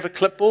 He'll have a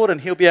clipboard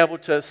and he'll be able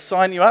to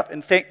sign you up.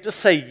 In fact, just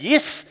say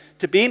yes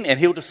to Ben and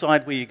he'll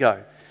decide where you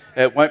go.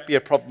 It won't be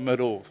a problem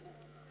at all.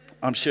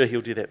 I'm sure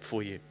he'll do that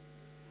for you.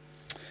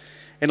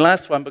 And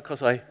last one,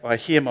 because I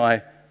hear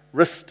my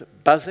wrist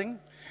buzzing,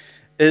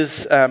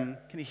 is, can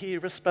you hear your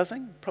wrist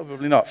buzzing?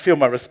 Probably not. Feel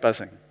my wrist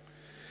buzzing.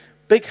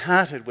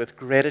 Big-hearted with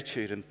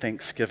gratitude and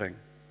thanksgiving.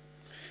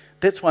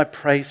 That's why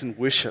praise and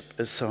worship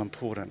is so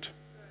important.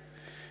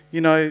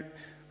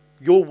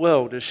 Your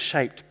world is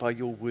shaped by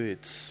your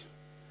words.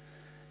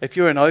 If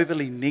you're an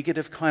overly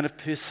negative kind of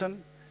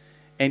person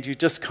and you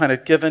just kind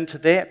of give in to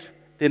that,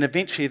 then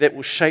eventually that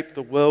will shape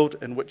the world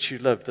in which you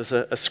live. There's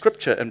a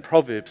scripture in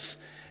Proverbs,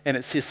 and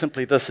it says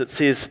simply this. It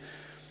says,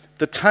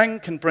 "The tongue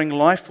can bring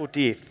life or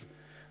death.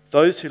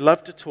 Those who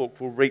love to talk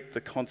will reap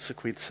the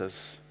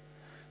consequences."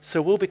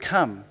 So we'll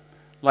become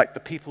like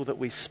the people that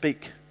we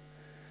speak.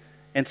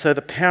 And so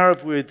the power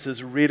of words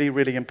is really,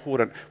 really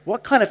important.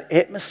 What kind of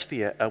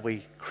atmosphere are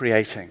we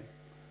creating?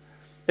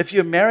 If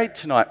you're married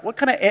tonight, what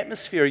kind of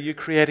atmosphere are you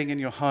creating in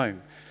your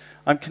home?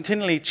 I'm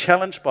continually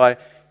challenged by,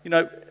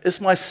 is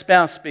my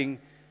spouse being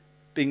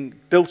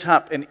built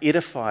up and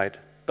edified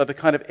by the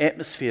kind of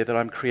atmosphere that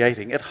I'm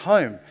creating at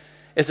home,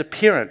 as a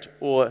parent,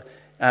 or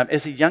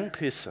as a young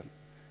person,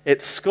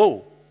 at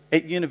school,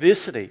 at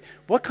university?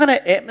 What kind of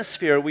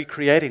atmosphere are we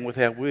creating with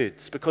our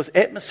words? Because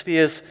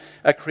atmospheres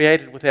are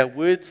created with our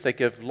words. They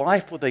give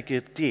life or they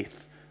give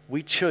death.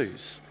 We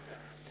choose.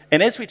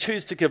 And as we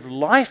choose to give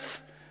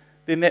life,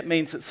 then that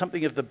means that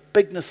something of the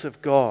bigness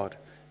of God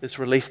is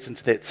released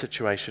into that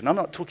situation. I'm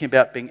not talking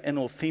about being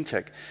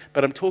inauthentic,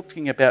 but I'm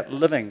talking about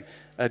living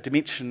a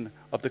dimension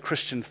of the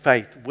Christian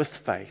faith with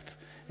faith,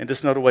 and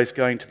just not always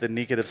going to the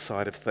negative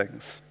side of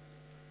things.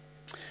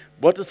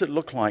 What does it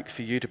look like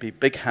for you to be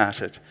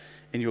big-hearted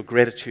in your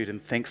gratitude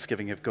and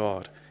thanksgiving of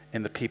God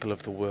and the people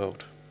of the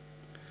world?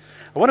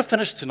 I want to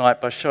finish tonight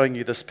by showing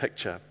you this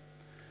picture.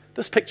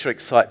 This picture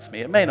excites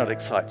me. It may not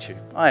excite you.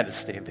 I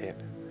understand that.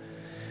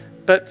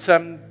 But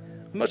I'm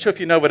not sure if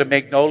you know what a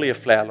magnolia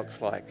flower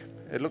looks like.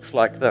 It looks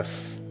like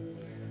this.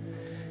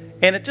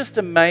 And it just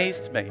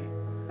amazed me.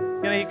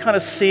 You kind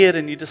of see it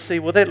and you just see,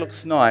 well, that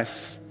looks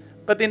nice.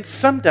 But then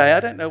someday, I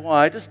don't know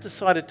why, I just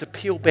decided to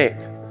peel back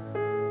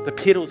the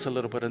petals a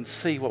little bit and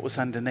see what was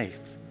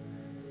underneath.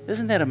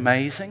 Isn't that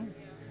amazing?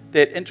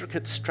 That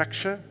intricate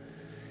structure?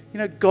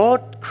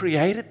 God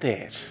created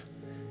that.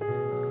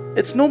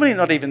 It's normally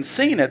not even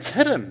seen, it's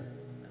hidden.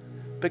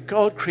 But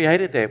God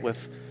created that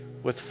with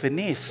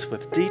finesse,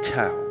 with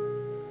detail.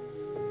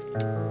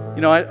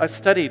 I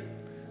studied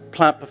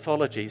plant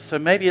pathology, so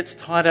maybe it's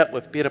tied up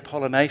with better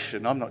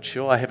pollination. I'm not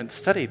sure. I haven't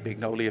studied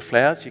magnolia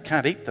flowers. You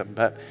can't eat them,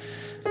 but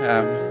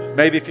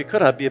maybe if you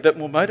could, I'd be a bit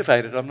more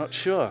motivated. I'm not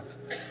sure.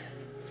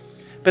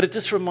 But it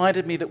just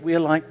reminded me that we're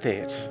like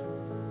that.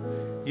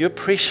 You're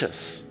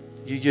precious.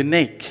 You're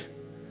unique.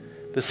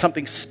 There's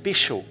something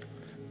special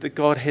that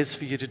God has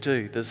for you to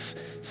do. There's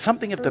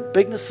something of the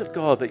bigness of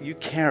God that you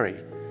carry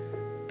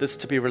that's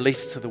to be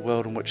released to the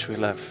world in which we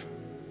live.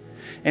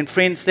 And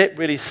friends, that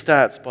really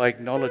starts by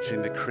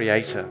acknowledging the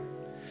Creator,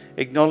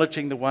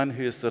 acknowledging the one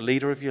who is the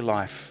leader of your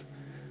life,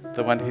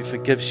 the one who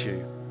forgives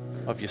you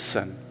of your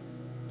sin.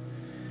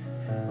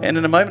 And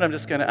in a moment, I'm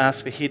just going to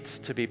ask for heads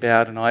to be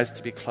bowed and eyes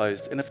to be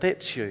closed. And if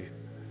that's you,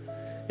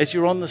 as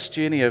you're on this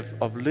journey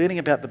of learning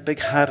about the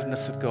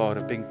big-heartedness of God,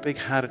 of being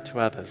big-hearted to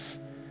others,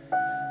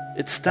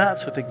 it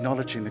starts with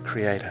acknowledging the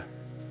Creator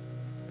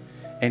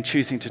and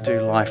choosing to do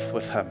life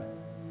with Him.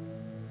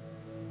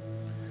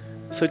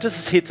 So just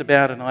as heads are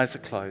bowed and eyes are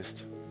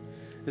closed,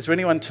 is there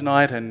anyone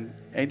tonight and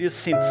you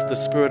sense the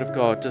Spirit of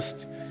God,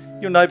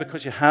 you'll know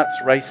because your heart's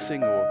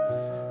racing, or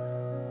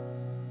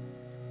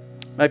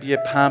maybe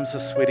your palms are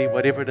sweaty,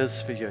 whatever it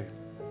is for you.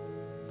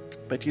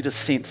 But you just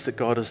sense that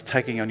God is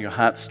tugging on your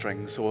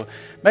heartstrings, or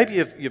maybe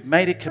you've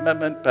made a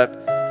commitment, but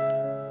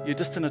you're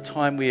just in a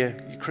time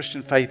where your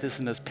Christian faith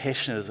isn't as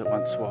passionate as it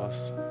once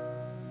was.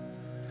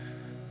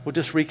 Well,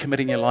 just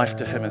recommitting your life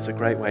to Him is a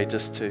great way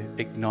just to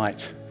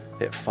ignite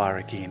that fire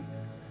again.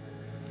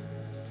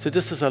 So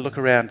just as I look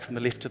around from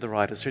the left to the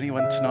right, is there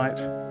anyone tonight?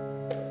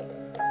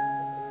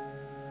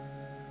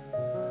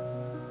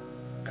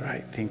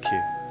 Great, thank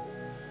you.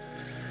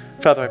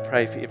 Father, I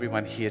pray for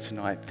everyone here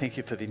tonight. Thank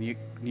you for the new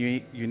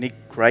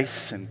unique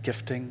grace and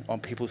gifting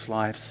on people's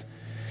lives.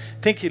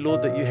 Thank you,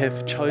 Lord, that you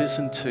have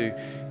chosen to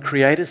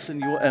create us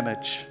in your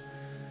image.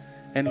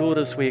 And Lord,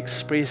 as we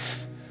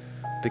express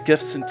the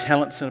gifts and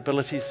talents and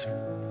abilities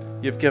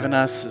you've given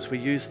us, as we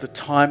use the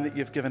time that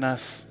you've given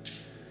us,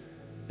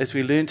 as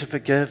we learn to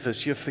forgive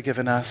as you've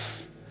forgiven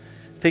us,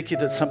 thank you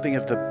that something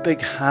of the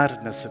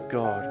big-heartedness of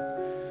God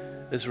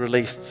is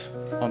released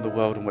on the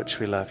world in which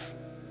we live.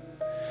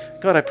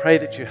 God, I pray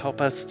that you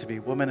help us to be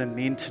women and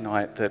men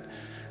tonight that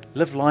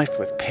live life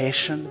with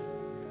passion,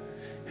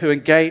 who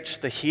engage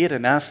the head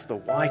and ask the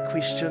why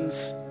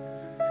questions,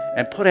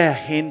 and put our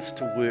hands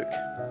to work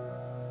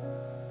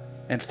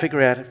and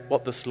figure out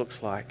what this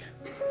looks like.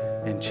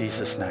 In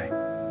Jesus' name.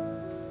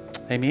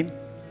 Amen?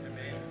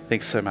 Amen.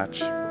 Thanks so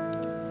much.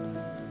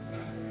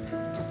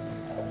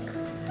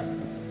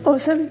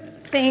 Awesome.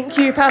 Thank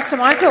you, Pastor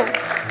Michael.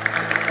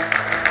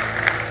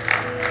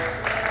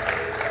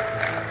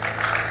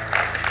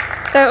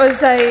 That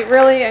was a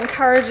really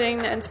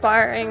encouraging,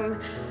 inspiring,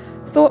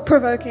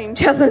 thought-provoking,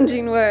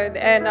 challenging word.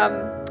 And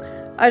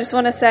I just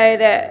want to say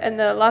that in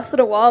the last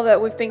little while that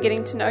we've been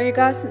getting to know you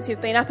guys since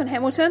you've been up in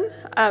Hamilton,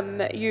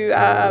 you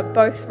are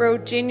both real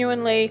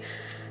genuinely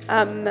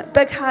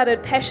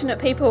big-hearted, passionate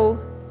people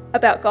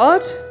about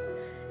God,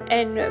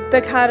 and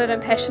big-hearted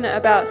and passionate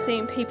about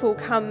seeing people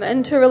come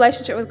into a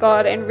relationship with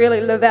God and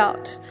really live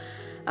out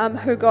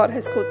who God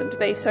has called them to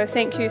be. So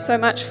thank you so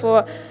much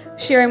for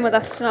sharing with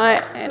us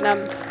tonight. And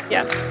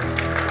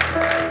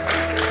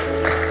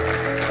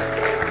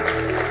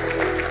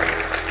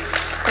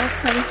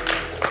Awesome.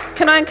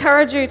 Can I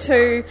encourage you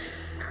to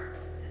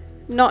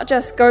not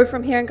just go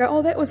from here and go,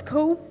 oh, that was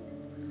cool,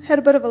 had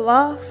a bit of a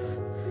laugh,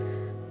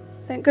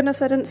 thank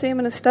goodness I didn't see him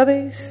in his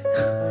stubbies.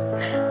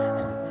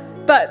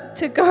 But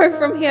to go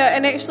from here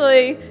and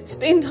actually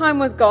spend time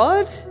with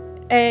God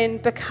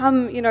and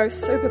become,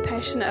 super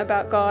passionate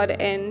about God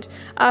and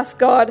ask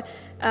God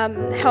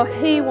how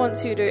He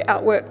wants you to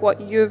outwork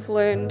what you've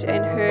learned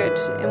and heard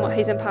and what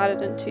He's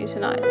imparted into you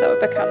tonight, so it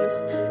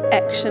becomes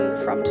action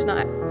from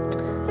tonight.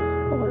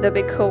 Oh, that'd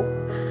be cool.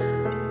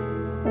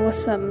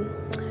 Awesome.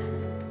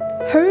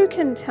 Who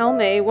can tell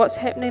me what's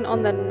happening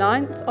on the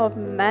 9th of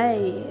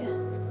May?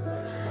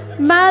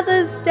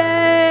 Mother's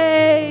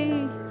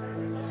Day!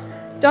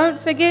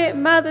 Don't forget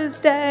Mother's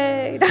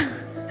Day!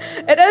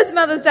 It is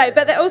Mother's Day,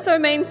 but that also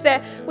means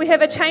that we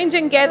have a change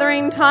in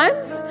gathering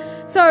times.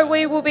 So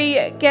we will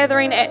be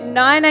gathering at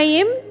 9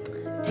 a.m,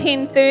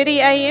 10:30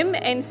 a.m,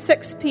 and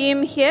 6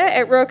 p.m. here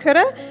at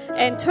Ruakura,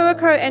 and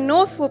Tuako and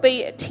North will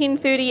be at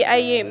 10:30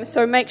 a.m.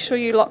 So make sure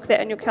you lock that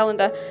in your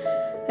calendar.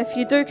 If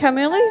you do come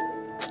early,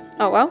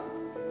 oh well,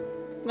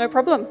 no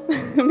problem.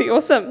 It'll be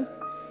awesome.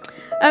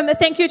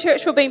 Thank you,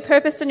 church, for being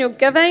purposed in your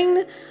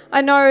giving.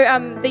 I know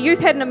the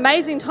youth had an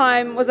amazing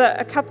time. Was it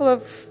a couple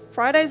of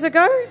Fridays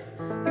ago?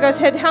 You guys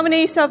had how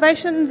many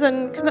salvations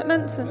and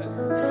commitments?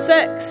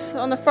 6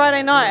 on the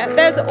Friday night.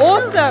 That's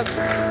awesome.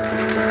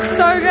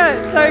 So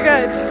good, so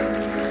good.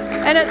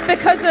 And it's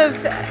because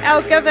of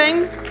our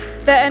giving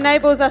that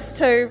enables us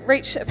to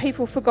reach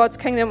people for God's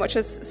kingdom, which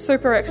is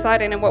super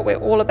exciting and what we're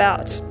all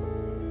about.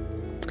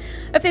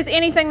 If there's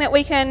anything that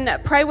we can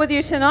pray with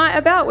you tonight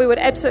about, we would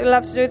absolutely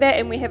love to do that.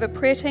 And we have a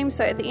prayer team,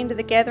 so at the end of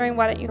the gathering,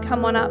 why don't you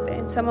come on up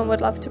and someone would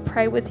love to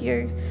pray with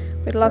you.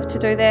 We'd love to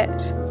do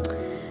that.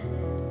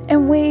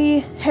 And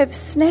we have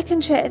snack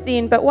and chat at the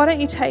end, but why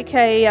don't you take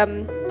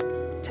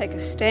a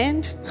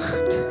stand,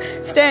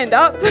 stand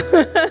up,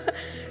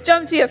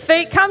 jump to your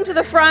feet, come to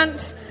the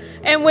front,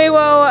 and we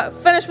will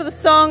finish with a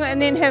song and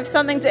then have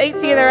something to eat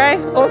together, eh?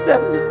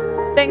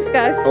 Awesome. Thanks,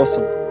 guys.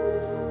 Awesome.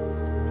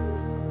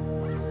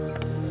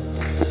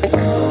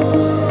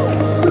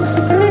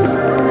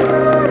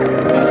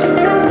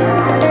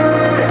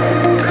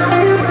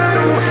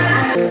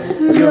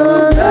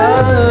 Your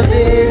love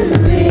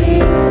in me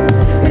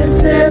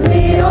has set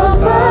me on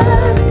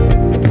fire.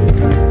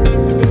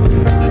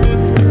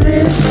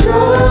 This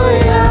joy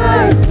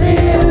I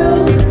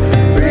feel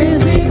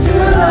brings me to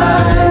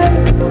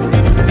life.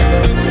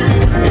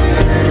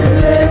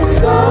 Let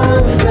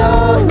songs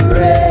of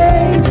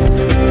praise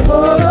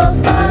fall off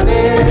my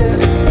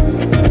lips.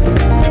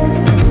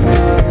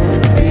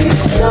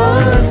 These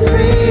songs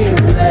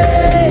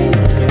replay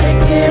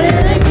again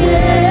and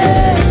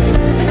again.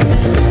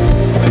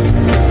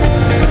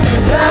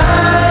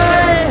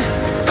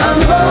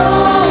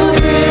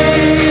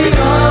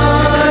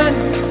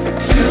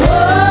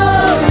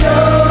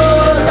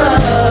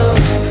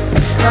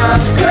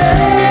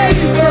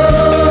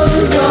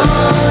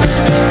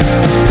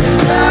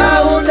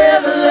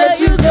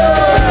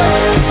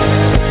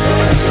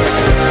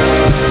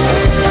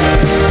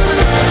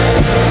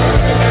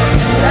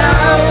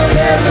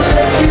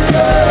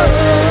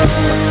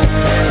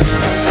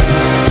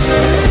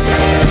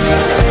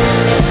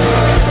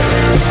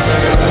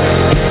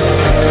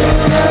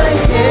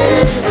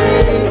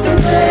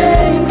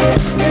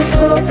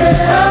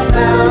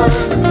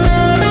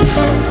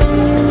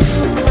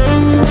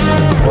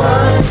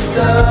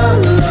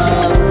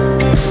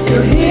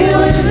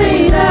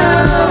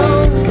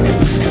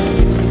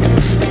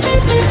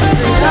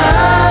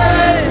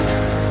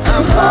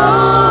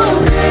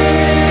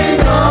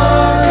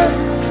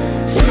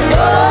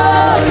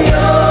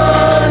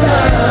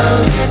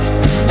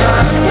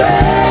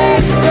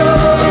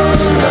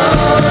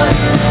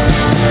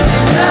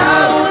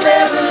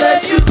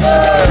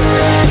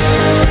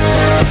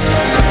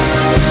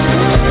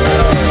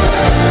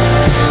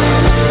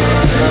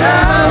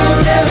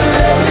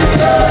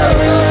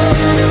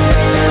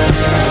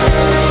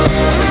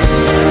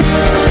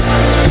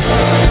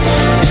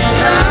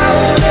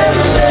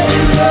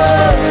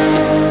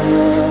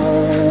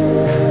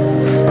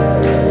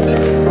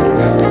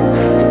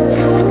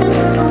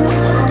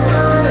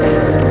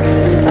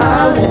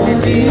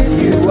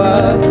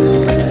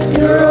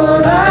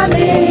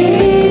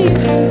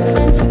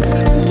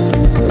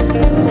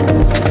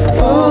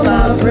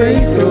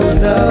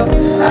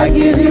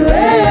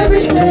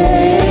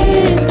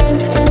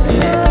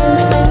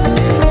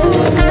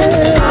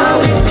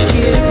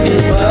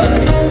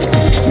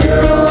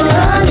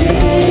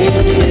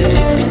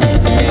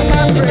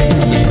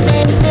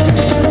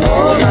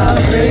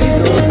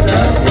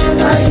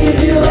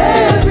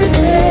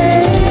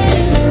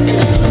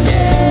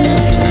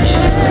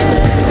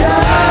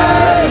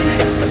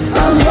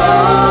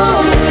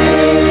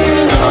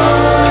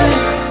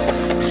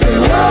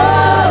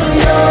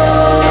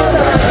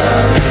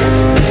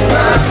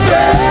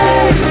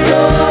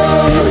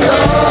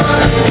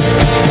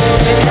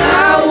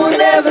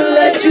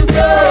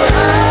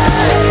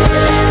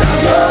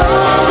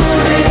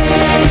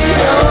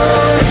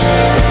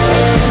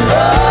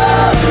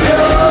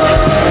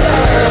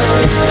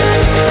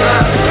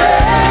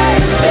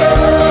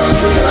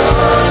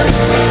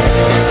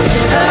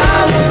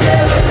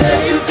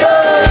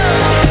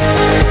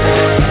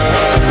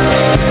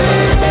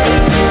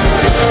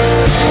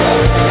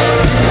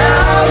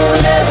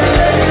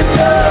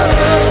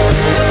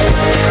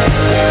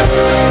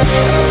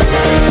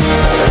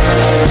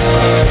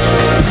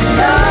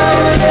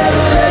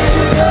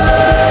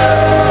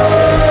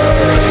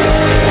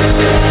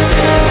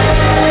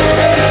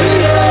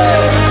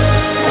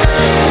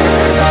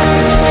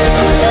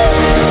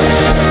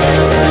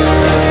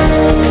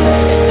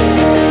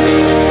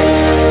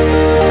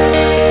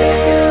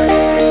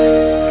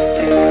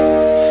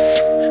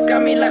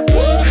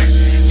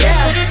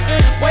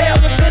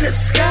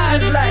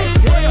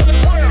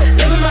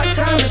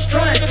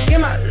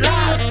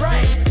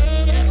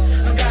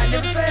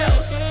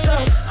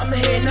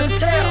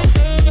 tell.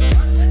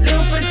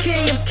 Living for the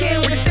King of Kings,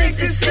 what do you think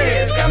this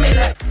is? Got me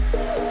like.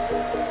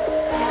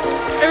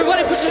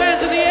 Everybody put your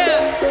hands in the air.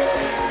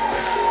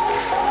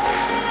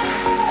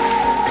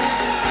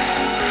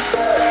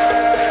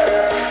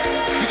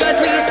 You guys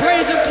ready to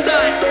praise him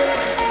tonight?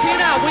 Sing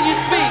it out when you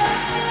speak.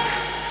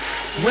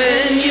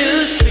 When you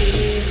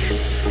speak,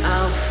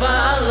 I'll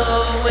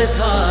follow with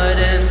heart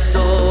and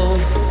soul.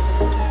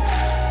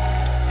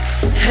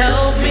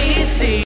 Help me see.